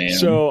 Like Damn.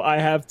 So I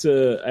have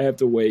to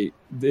wait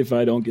if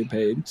I don't get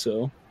paid.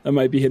 So I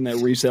might be hitting that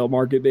resale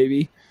market,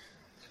 baby.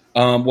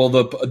 Well,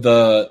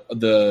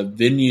 the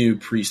venue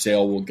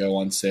pre-sale will go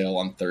on sale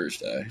on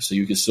Thursday, so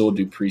you can still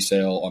do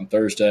pre-sale on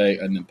Thursday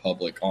and then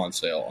public on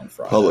sale on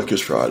Friday. Public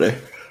is Friday.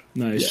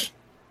 Nice. Yeah.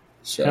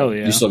 So Hell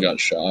yeah. You still got a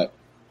shot.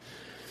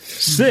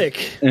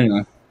 Sick.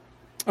 Anyway.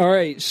 All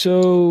right,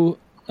 so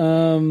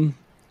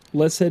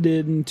let's head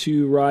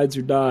into Rides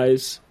or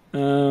Dies.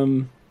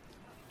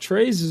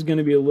 Trey's is going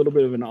to be a little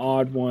bit of an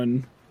odd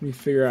one. Let me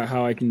figure out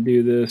how I can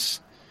do this.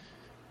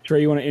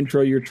 Trey, you want to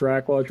intro your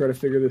track while I try to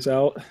figure this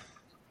out?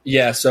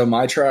 Yeah, so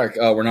my track,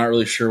 we're not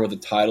really sure what the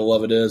title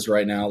of it is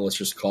right now. Let's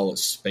just call it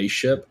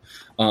Spaceship.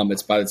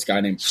 It's by this guy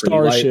named Pretty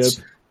Starship.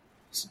 Lights.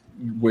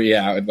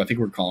 Yeah, I think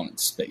we're calling it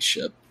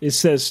Spaceship. It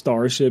says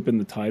Starship in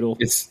the title.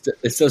 It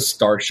says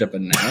Starship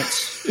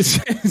Announced. It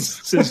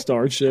says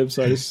Starship,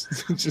 so I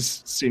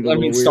just seemed a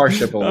little weird.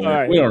 Starship Alert.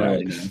 Right, we don't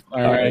really know.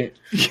 All right.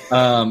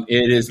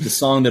 It is the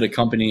song that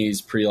accompanies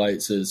Pretty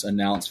Lights'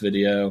 announced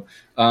video.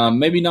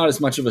 Maybe not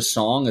as much of a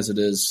song as it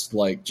is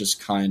like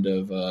just kind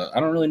of, I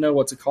don't really know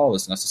what to call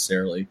this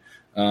necessarily,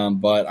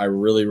 but I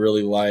really,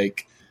 really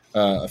like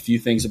a few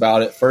things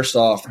about it. First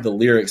off, the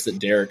lyrics that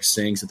Derek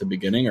sings at the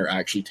beginning are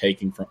actually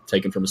taken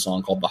from a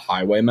song called The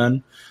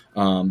Highwaymen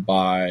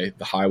by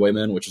The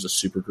Highwaymen, which is a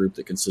supergroup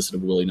that consisted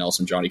of Willie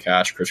Nelson, Johnny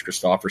Cash, Chris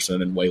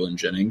Christopherson, and Waylon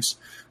Jennings,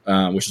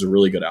 which is a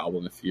really good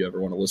album if you ever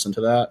want to listen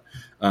to that.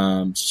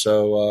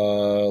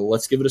 So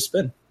let's give it a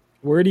spin.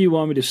 Where do you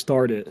want me to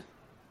start it?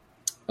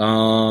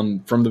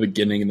 From the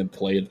beginning and then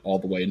play it all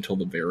the way until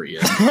the very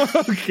end.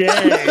 Okay.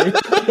 I'm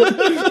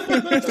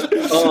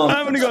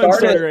going to go ahead and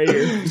start it right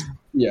here.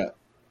 Yeah.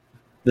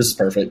 This is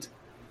perfect.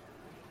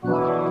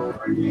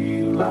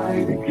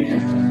 Light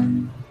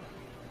again.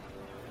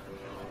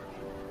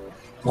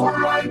 Or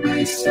I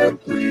may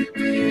simply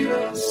be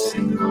a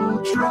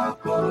single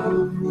drop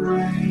of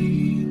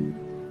rain,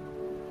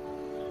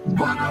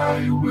 but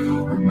I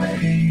will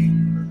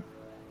remain,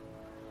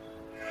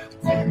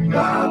 and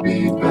I'll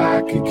be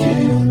back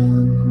again.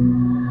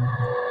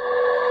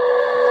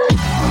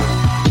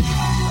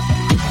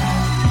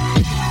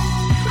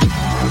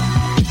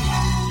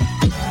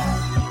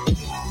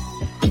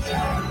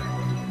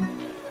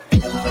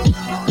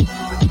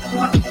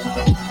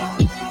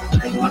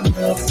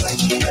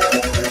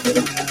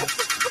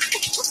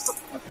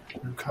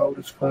 Cold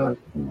as fuck.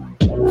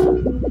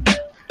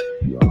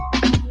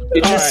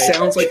 It just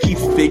sounds like he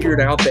figured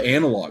out the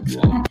analog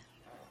thing,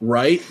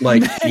 right?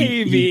 Like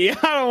Maybe. I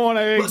don't want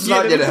to. Let's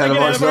not get ahead of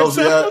ourselves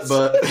yet,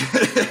 but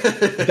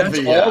that's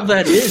all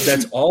that is.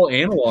 That's all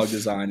analog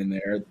design in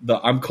there.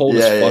 I'm cold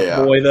as fuck,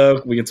 yeah. boy.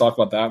 Though we can talk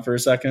about that for a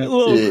second. A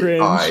little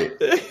cringe.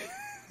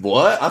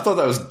 What? I thought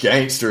that was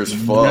gangster as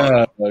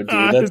fuck. No, dude,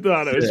 I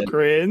thought it was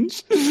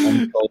cringe.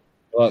 I'm cold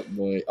as fuck,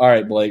 boy. All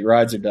right, Blake.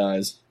 Rides or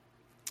dies?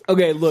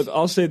 Okay, look,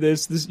 I'll say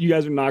this. You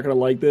guys are not going to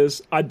like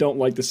this. I don't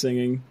like the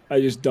singing. I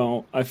just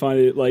don't. I find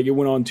it like it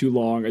went on too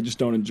long. I just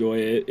don't enjoy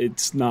it.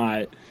 It's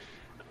not.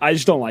 I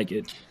just don't like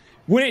it.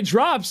 When it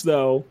drops,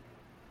 though,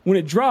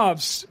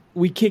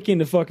 we kick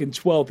into fucking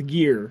 12th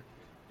gear.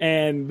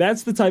 And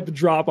that's the type of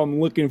drop I'm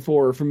looking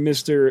for from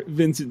Mr.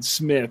 Vincent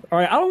Smith. All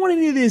right, I don't want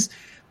any of this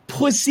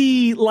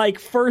pussy, like,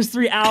 first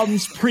 3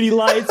 albums, Pretty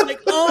Lights,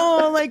 like,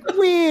 oh, like,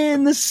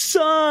 wind, the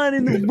sun,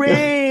 and the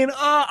rain.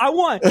 I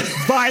want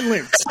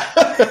violence.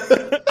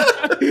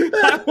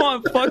 I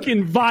want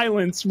fucking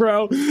violence,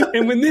 bro.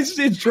 And when this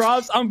shit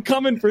drops, I'm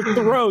coming for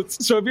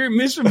throats. So if you're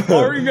Mission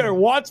Bar, you better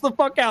watch the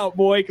fuck out,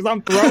 boy, because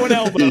I'm throwing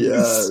elbows.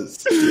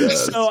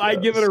 Yes, so I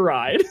give it a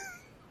ride.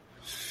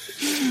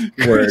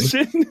 Word.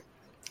 Christian?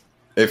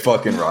 It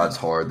fucking rides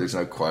hard. There's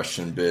no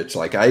question, bitch.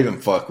 Like, I even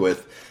fuck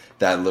with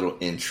that little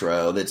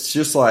intro. That's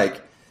just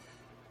like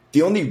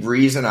the only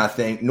reason I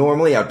think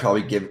normally I'd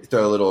probably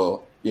throw a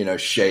little,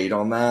 shade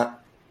on that,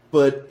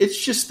 but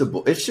it's just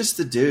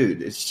the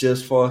dude. It's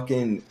just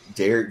fucking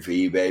Derek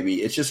V,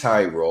 baby. It's just how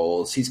he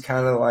rolls. He's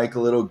kind of like a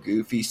little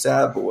goofy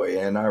sad boy,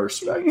 and I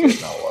respect it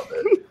and I love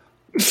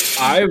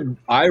it.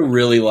 I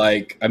really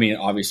like. I mean,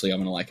 obviously, I'm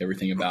gonna like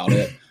everything about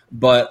it.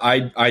 But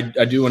I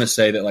do want to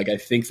say that, like, I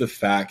think the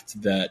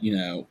fact that,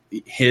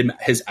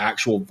 his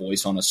actual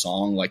voice on a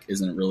song, like, has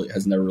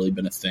never really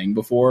been a thing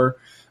before.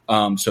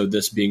 So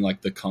this being like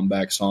the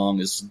comeback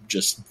song is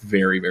just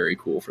very, very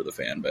cool for the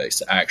fan base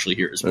to actually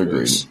hear his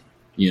voice,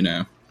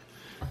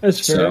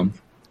 That's fair.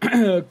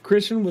 So,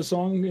 Christian, what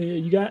song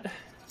you got?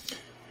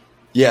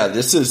 Yeah,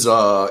 this is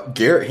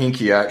Garrett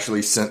Hinkie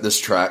actually sent this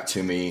track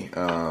to me.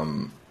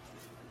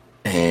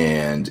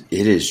 And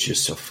it is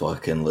just a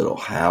fucking little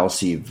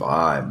housey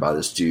vibe by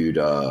this dude,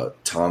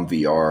 Tom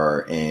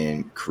VR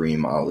and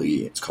Kareem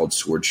Ali. It's called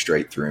Sword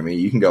Straight Through Me.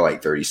 You can go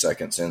like 30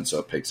 seconds in, so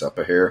it picks up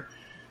a hair.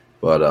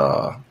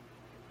 But,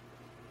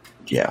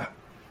 yeah.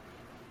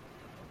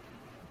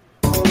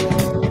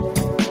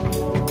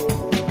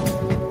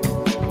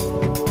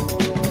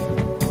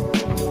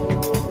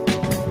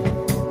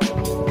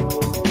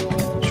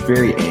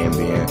 very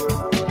ambient.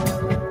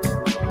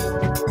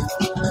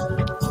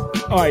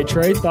 All right,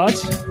 Trey,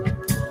 thoughts?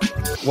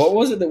 What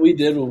was it that we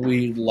did when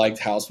we liked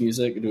house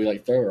music? Do we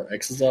like throw our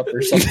X's up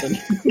or something?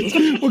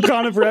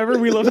 Wakanda forever,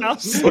 we love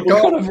house.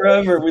 Wakanda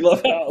forever, we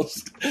love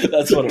house.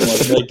 That's what it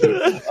was. Thank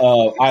you.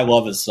 I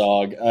love his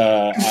song.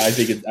 I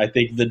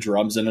think the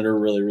drums in it are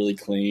really, really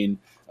clean.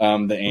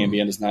 The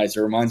ambient is nice.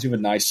 It reminds me of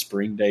a nice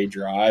spring day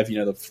drive.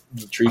 You know,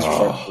 the trees are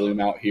starting to bloom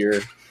out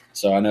here.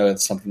 So I know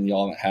it's something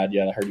y'all haven't had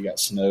yet. I heard you got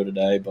snow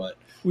today, but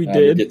we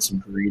did get some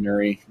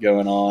greenery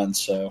going on.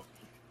 So,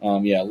 a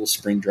little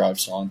spring drive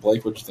song.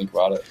 Blake, what'd you think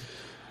about it?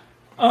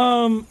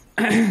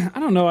 I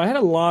don't know. I had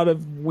a lot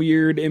of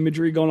weird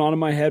imagery going on in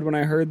my head when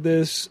I heard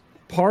this.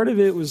 Part of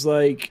it was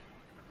like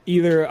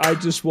either I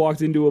just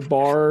walked into a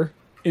bar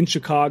in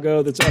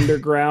Chicago that's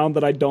underground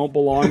that I don't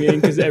belong in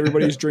because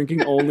everybody's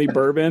drinking only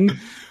bourbon,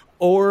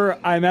 or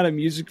I'm at a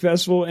music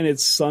festival and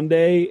it's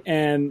Sunday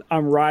and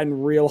I'm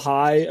riding real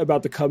high,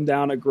 about to come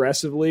down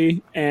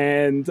aggressively,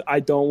 and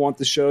I don't want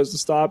the shows to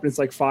stop, and it's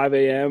like 5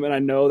 a.m. and I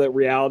know that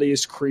reality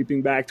is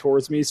creeping back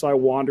towards me, so I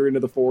wander into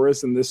the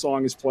forest and this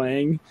song is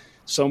playing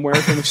somewhere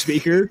from a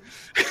speaker.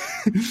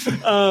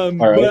 Right.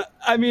 But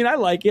I mean, I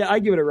like it. I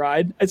give it a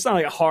ride. It's not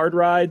like a hard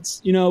ride,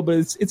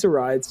 but it's a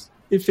ride.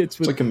 It fits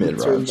with, it's like a mid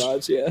certain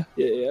vibes.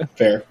 Yeah.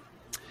 Fair.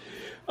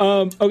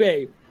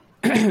 Okay.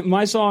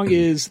 My song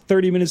is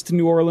 30 Minutes to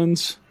New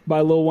Orleans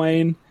by Lil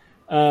Wayne.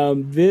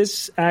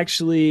 This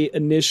actually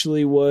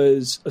initially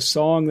was a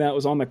song that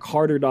was on the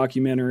Carter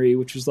documentary,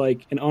 which was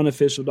like an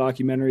unofficial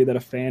documentary that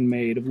a fan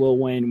made of Lil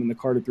Wayne when the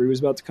Carter 3 was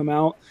about to come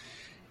out.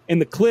 And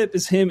the clip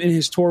is him in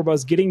his tour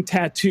bus getting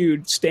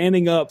tattooed,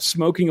 standing up,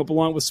 smoking a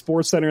blunt with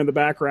SportsCenter in the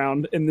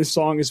background, and this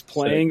song is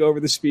playing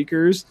over the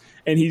speakers,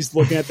 and he's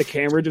looking at the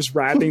camera just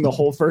rapping the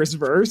whole first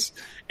verse.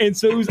 And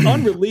so it was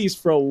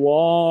unreleased for a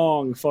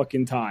long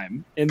fucking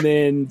time. And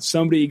then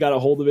somebody got a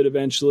hold of it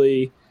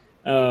eventually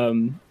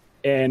and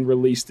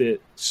released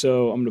it.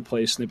 So I'm going to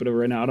play a snippet of it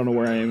right now. I don't know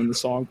where I am in the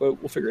song, but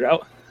we'll figure it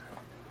out.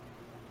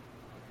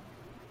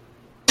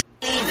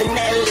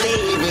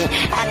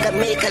 I could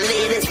make a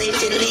lady say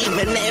she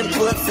leaving that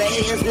pussy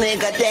ass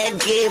nigga that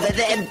gave her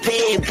that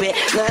baby.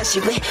 Now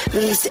she went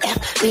Lisa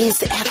F,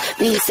 Lisa F,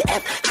 Lisa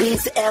F,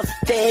 Lisa F,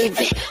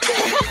 baby.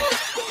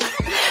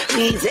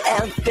 Lisa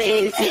F,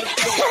 baby.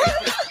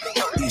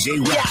 DJ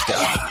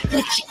Rapstar.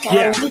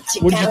 Yeah,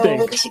 what'd you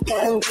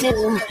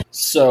think?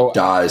 So,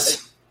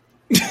 Dies.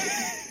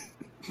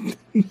 All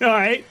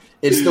right.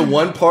 It's the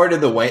one part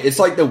of the Wayne. It's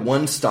like the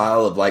one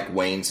style of like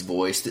Wayne's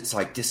voice that's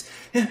like this.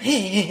 And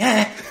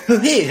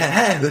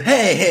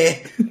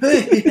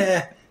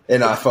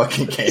I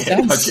fucking can't.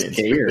 I'm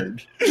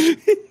scared.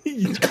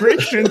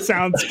 Christian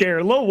sounds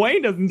scared. Lil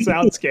Wayne doesn't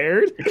sound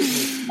scared.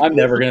 I'm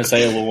never going to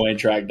say a Lil Wayne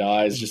track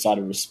dies just out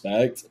of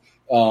respect.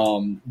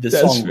 This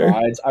That's song fair.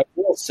 rides. I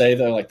will say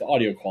though, like the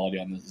audio quality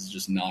on this is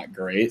just not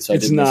great. So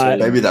It's I didn't not.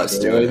 necessarily Maybe that's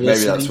enjoy doing it. Maybe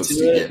listening that's what's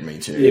to it. getting me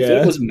too. If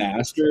Yeah. it was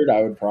mastered,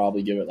 I would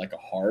probably give it like a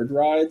hard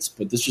rides,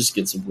 but this just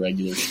gets some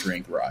regular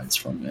strength rides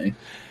from me.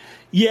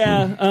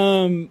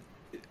 Yeah.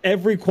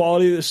 Every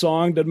quality of the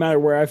song, doesn't matter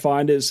where I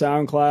find it,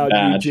 SoundCloud,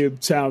 Bad.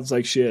 YouTube, sounds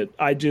like shit.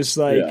 I just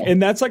like, Yeah.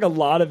 and that's like a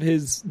lot of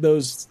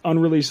those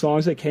unreleased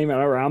songs that came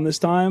out around this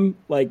time.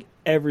 Like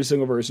every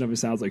single version of it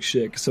sounds like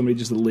shit because somebody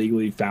just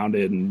illegally found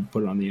it and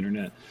put it on the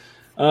internet.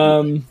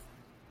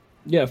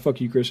 Yeah,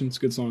 fuck you, Christian. It's a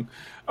good song.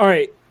 All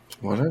right.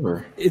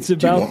 Whatever. It's Do you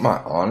about. want my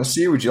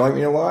honesty, or would you like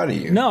me to lie to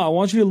you? No, I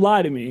want you to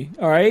lie to me.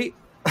 All right.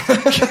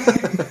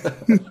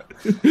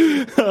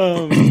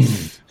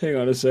 Hang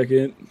on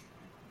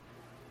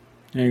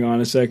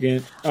a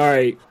second. All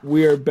right.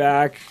 We are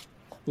back,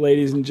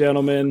 ladies and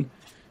gentlemen.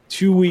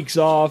 2 weeks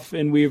off,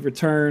 and we've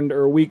returned,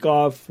 or a week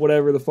off,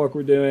 whatever the fuck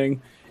we're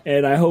doing.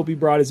 And I hope he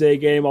brought his A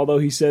game, although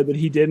he said that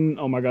he didn't.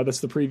 Oh my God, that's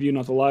the preview,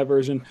 not the live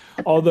version.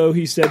 Although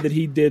he said that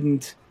he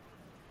didn't.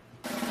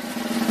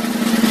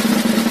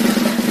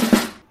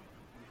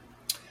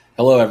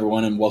 Hello,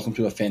 everyone, and welcome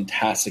to a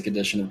fantastic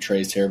edition of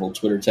Trey's Terrible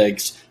Twitter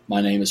Takes.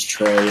 My name is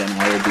Trey, and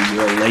I will be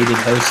your elated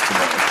host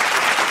today.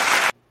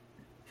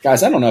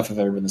 Guys, I don't know if I've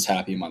ever been this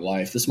happy in my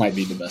life. This might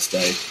be the best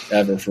day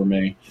ever for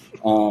me.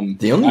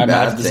 The only I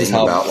bad imagine this is thing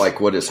how- about like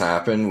what has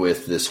happened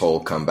with this whole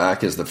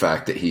comeback is the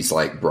fact that he's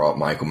like brought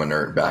Michael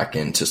Minert back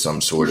into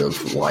some sort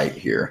of light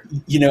here.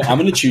 You know, I'm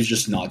going to choose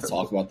just not to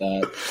talk about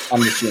that.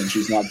 I'm just going to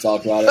choose not to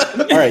talk about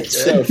it. All right,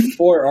 so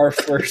for our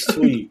first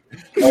tweet,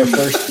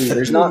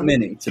 there's not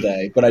many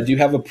today, but I do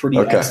have a pretty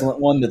excellent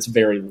one that's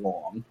very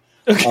long.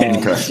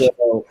 Okay.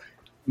 So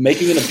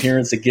making an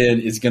appearance again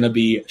is going to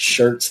be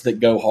shirts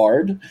that go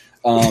hard.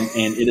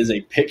 And it is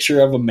a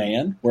picture of a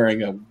man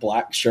wearing a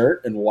black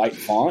shirt and white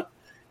font.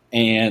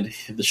 And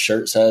the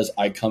shirt says,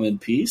 "I come in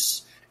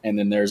peace." And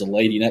then there's a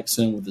lady next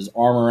to him with his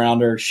arm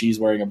around her. She's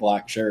wearing a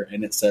black shirt,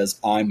 and it says,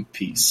 "I'm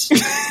peace."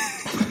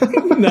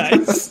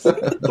 Nice.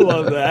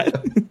 Love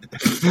that.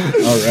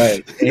 All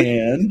right.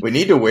 And We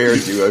need to wear a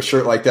duo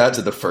shirt like that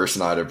to the first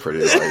night of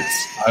Pretty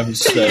Lights. I'm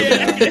so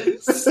down.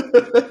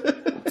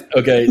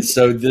 Okay,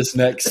 so this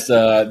next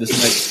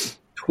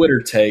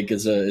Twitter take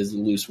is a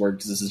loose word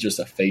because this is just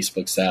a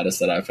Facebook status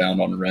that I found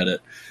on Reddit.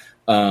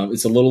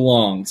 It's a little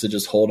long, so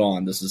just hold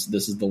on. This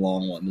is the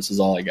long one. This is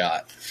all I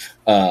got.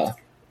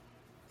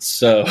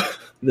 So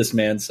this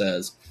man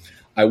says,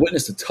 I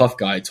witnessed a tough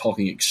guy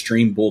talking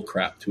extreme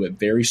bullcrap to a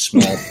very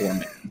small poor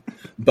man.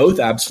 Both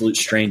absolute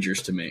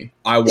strangers to me.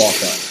 I walk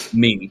up.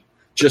 Me.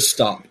 Just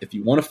stop. If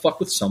you want to fuck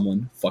with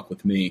someone, fuck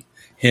with me.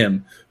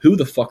 Him. Who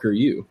the fuck are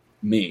you?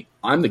 Me.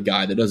 I'm the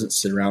guy that doesn't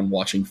sit around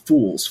watching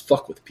fools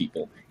fuck with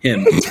people.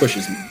 Him.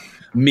 Pushes me.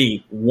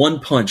 Me. One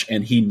punch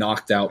and he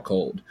knocked out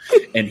cold.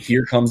 And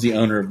here comes the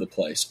owner of the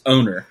place.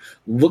 Owner.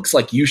 Looks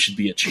like you should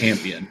be a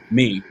champion.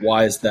 Me.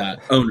 Why is that?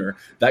 Owner.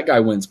 That guy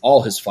wins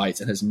all his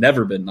fights and has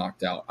never been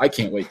knocked out. I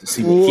can't wait to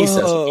see what he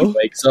says when he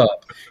wakes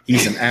up.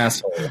 He's an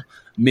asshole.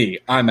 Me.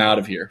 I'm out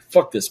of here.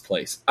 Fuck this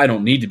place. I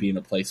don't need to be in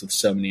a place with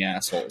so many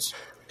assholes.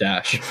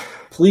 Dash.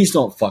 Please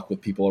don't fuck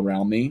with people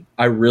around me.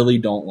 I really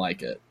don't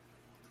like it.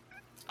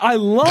 I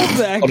love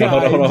that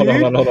guy.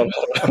 Hold on.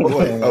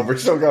 Oh, we're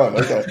still going.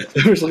 Okay.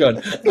 We're still going.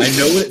 I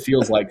know what it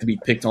feels like to be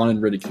picked on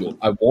and ridiculed.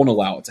 I won't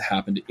allow it to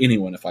happen to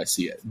anyone if I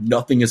see it.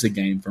 Nothing is a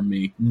game for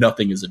me.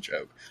 Nothing is a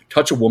joke.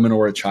 Touch a woman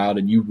or a child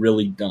and you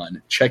really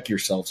done. Check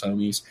yourselves,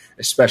 homies,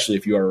 especially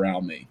if you are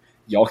around me.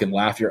 Y'all can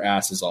laugh your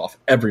asses off.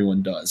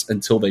 Everyone does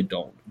until they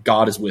don't.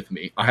 God is with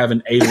me. I have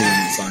an alien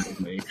inside of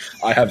me.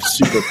 I have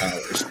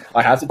superpowers.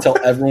 I have to tell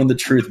everyone the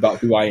truth about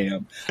who I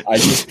am. I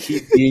just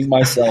keep being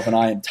myself, and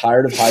I am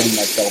tired of hiding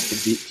myself to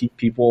keep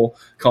people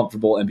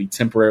comfortable and be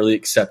temporarily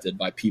accepted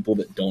by people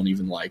that don't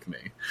even like me.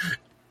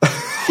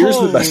 Here's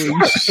the best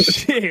part.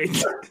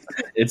 Shit.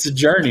 It's a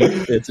journey.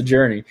 It's a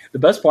journey. The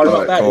best part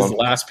about that is the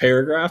last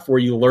paragraph where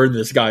you learn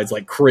this guy's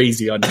like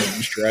crazy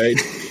unhinged, right?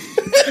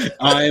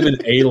 I am an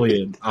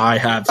alien. I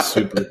have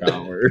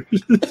superpowers.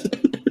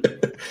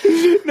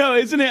 No,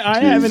 isn't it? I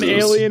have an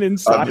alien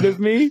inside of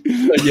me.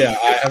 Yeah,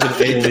 I have an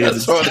alien.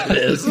 That's what it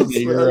is.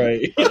 You're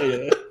right.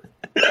 Yeah.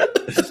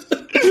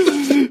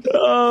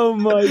 Oh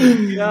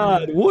my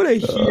god! What a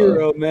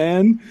hero,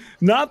 man!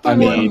 Not the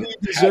one we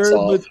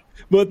deserve,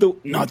 but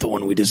not the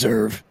one we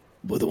deserve,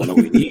 but the one that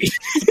we need.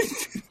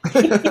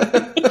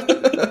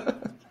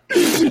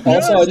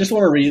 Also, I just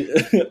want to read.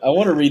 I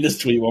want to read this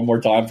tweet one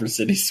more time for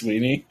Sydney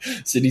Sweeney.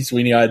 Sydney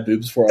Sweeney, I had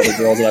boobs for other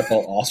girls that I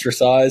felt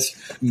ostracized.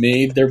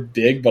 Me, they're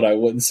big, but I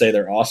wouldn't say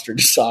they're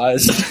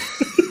ostracized.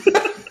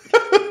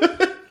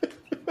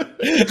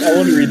 I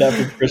want to read that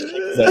for Christian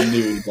because I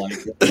knew he'd like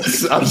it.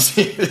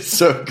 It's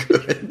so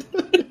good.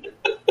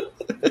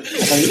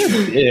 I mean,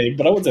 they're big,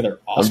 but I wouldn't say they're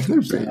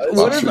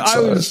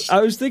ostracized.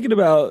 I was thinking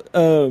about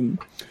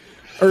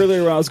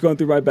earlier when I was going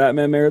through my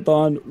Batman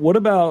marathon. What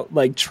about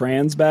like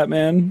trans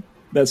Batman?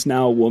 That's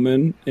now a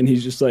woman, and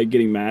he's just like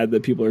getting mad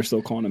that people are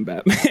still calling him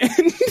Batman.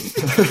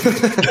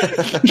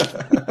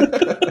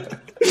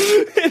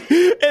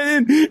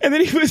 and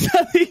then he was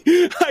at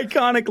the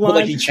iconic line. But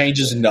like he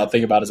changes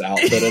nothing about his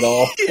outfit at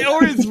all,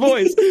 or his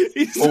voice,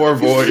 or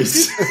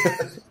voice.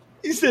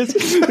 He says,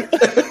 "You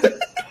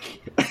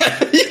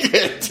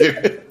can't do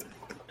it."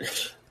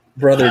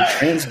 Brother,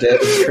 trans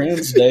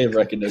day of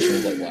recognition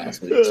was like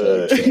last week.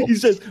 So he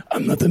says,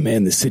 "I'm not the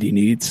man the city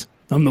needs.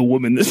 I'm the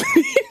woman the city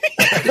needs."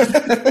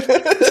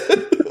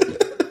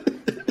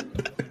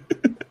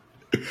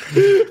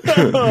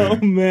 Oh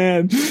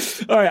man!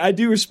 All right, I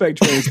do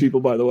respect trans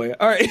people, by the way.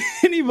 All right,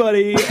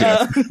 anybody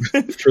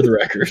for the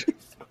record,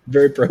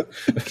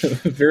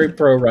 very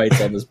pro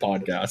rights on this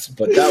podcast,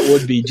 but that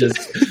would be just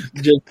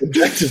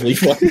objectively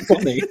fucking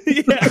funny.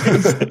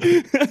 Yes.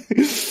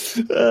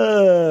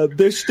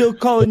 They're still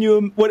calling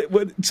you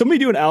what? Somebody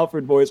do an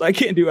Alfred voice. I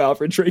can't do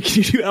Alfred. Trey,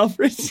 can you do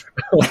Alfred?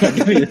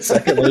 Give me a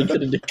second. Let me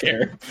get into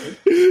care.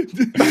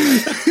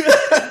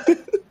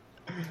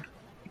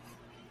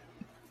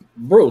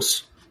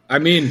 Bruce. I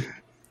mean,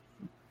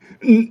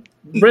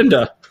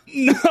 Brenda.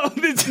 No,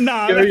 it's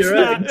not.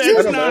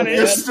 That's not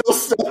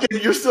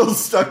it. You're still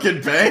stuck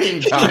in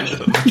Bane, kind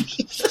of.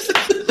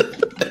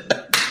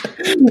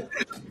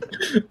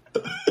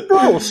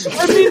 Bruce.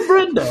 I mean,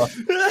 Brenda. I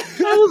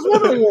was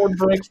wondering what would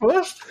break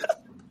first.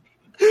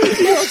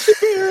 Your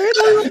spirit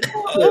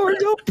or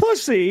your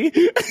pussy.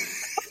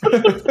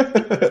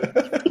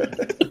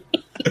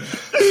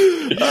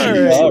 All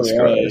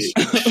right.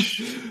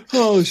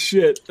 Oh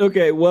shit.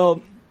 Okay,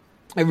 well,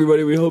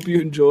 everybody, we hope you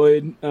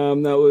enjoyed.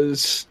 That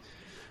was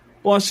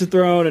Watch the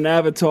Throne and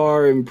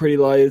Avatar and Pretty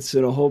Lights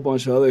and a whole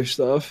bunch of other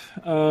stuff.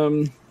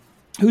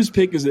 Whose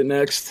pick is it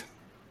next?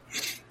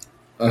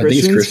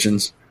 These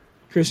Christians.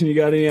 Christian, you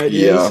got any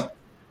ideas? Yeah,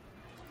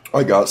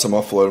 I got some.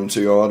 I'll float them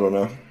to you. I don't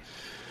know.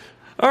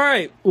 All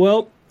right.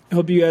 Well,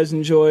 hope you guys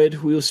enjoyed.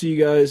 We'll see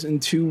you guys in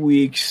 2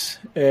 weeks.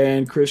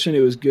 And Christian, it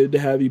was good to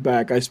have you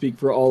back. I speak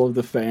for all of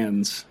the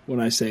fans when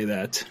I say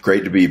that.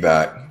 Great to be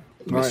back.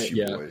 Miss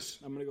you, yeah. boys.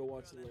 I'm going to go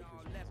watch the Lakers.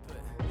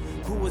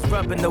 Who was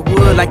rubbing the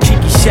wood like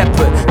Kiki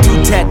Shepard?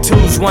 2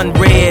 tattoos, 1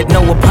 red,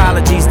 no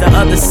apologies. The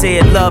other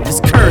said love is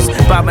cursed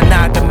by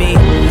monogamy.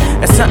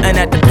 That's something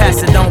that the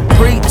pastor don't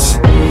preach.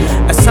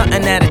 That's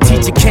something that a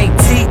teacher can't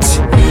teach.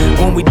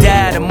 When we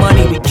die, the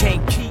money we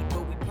can't keep.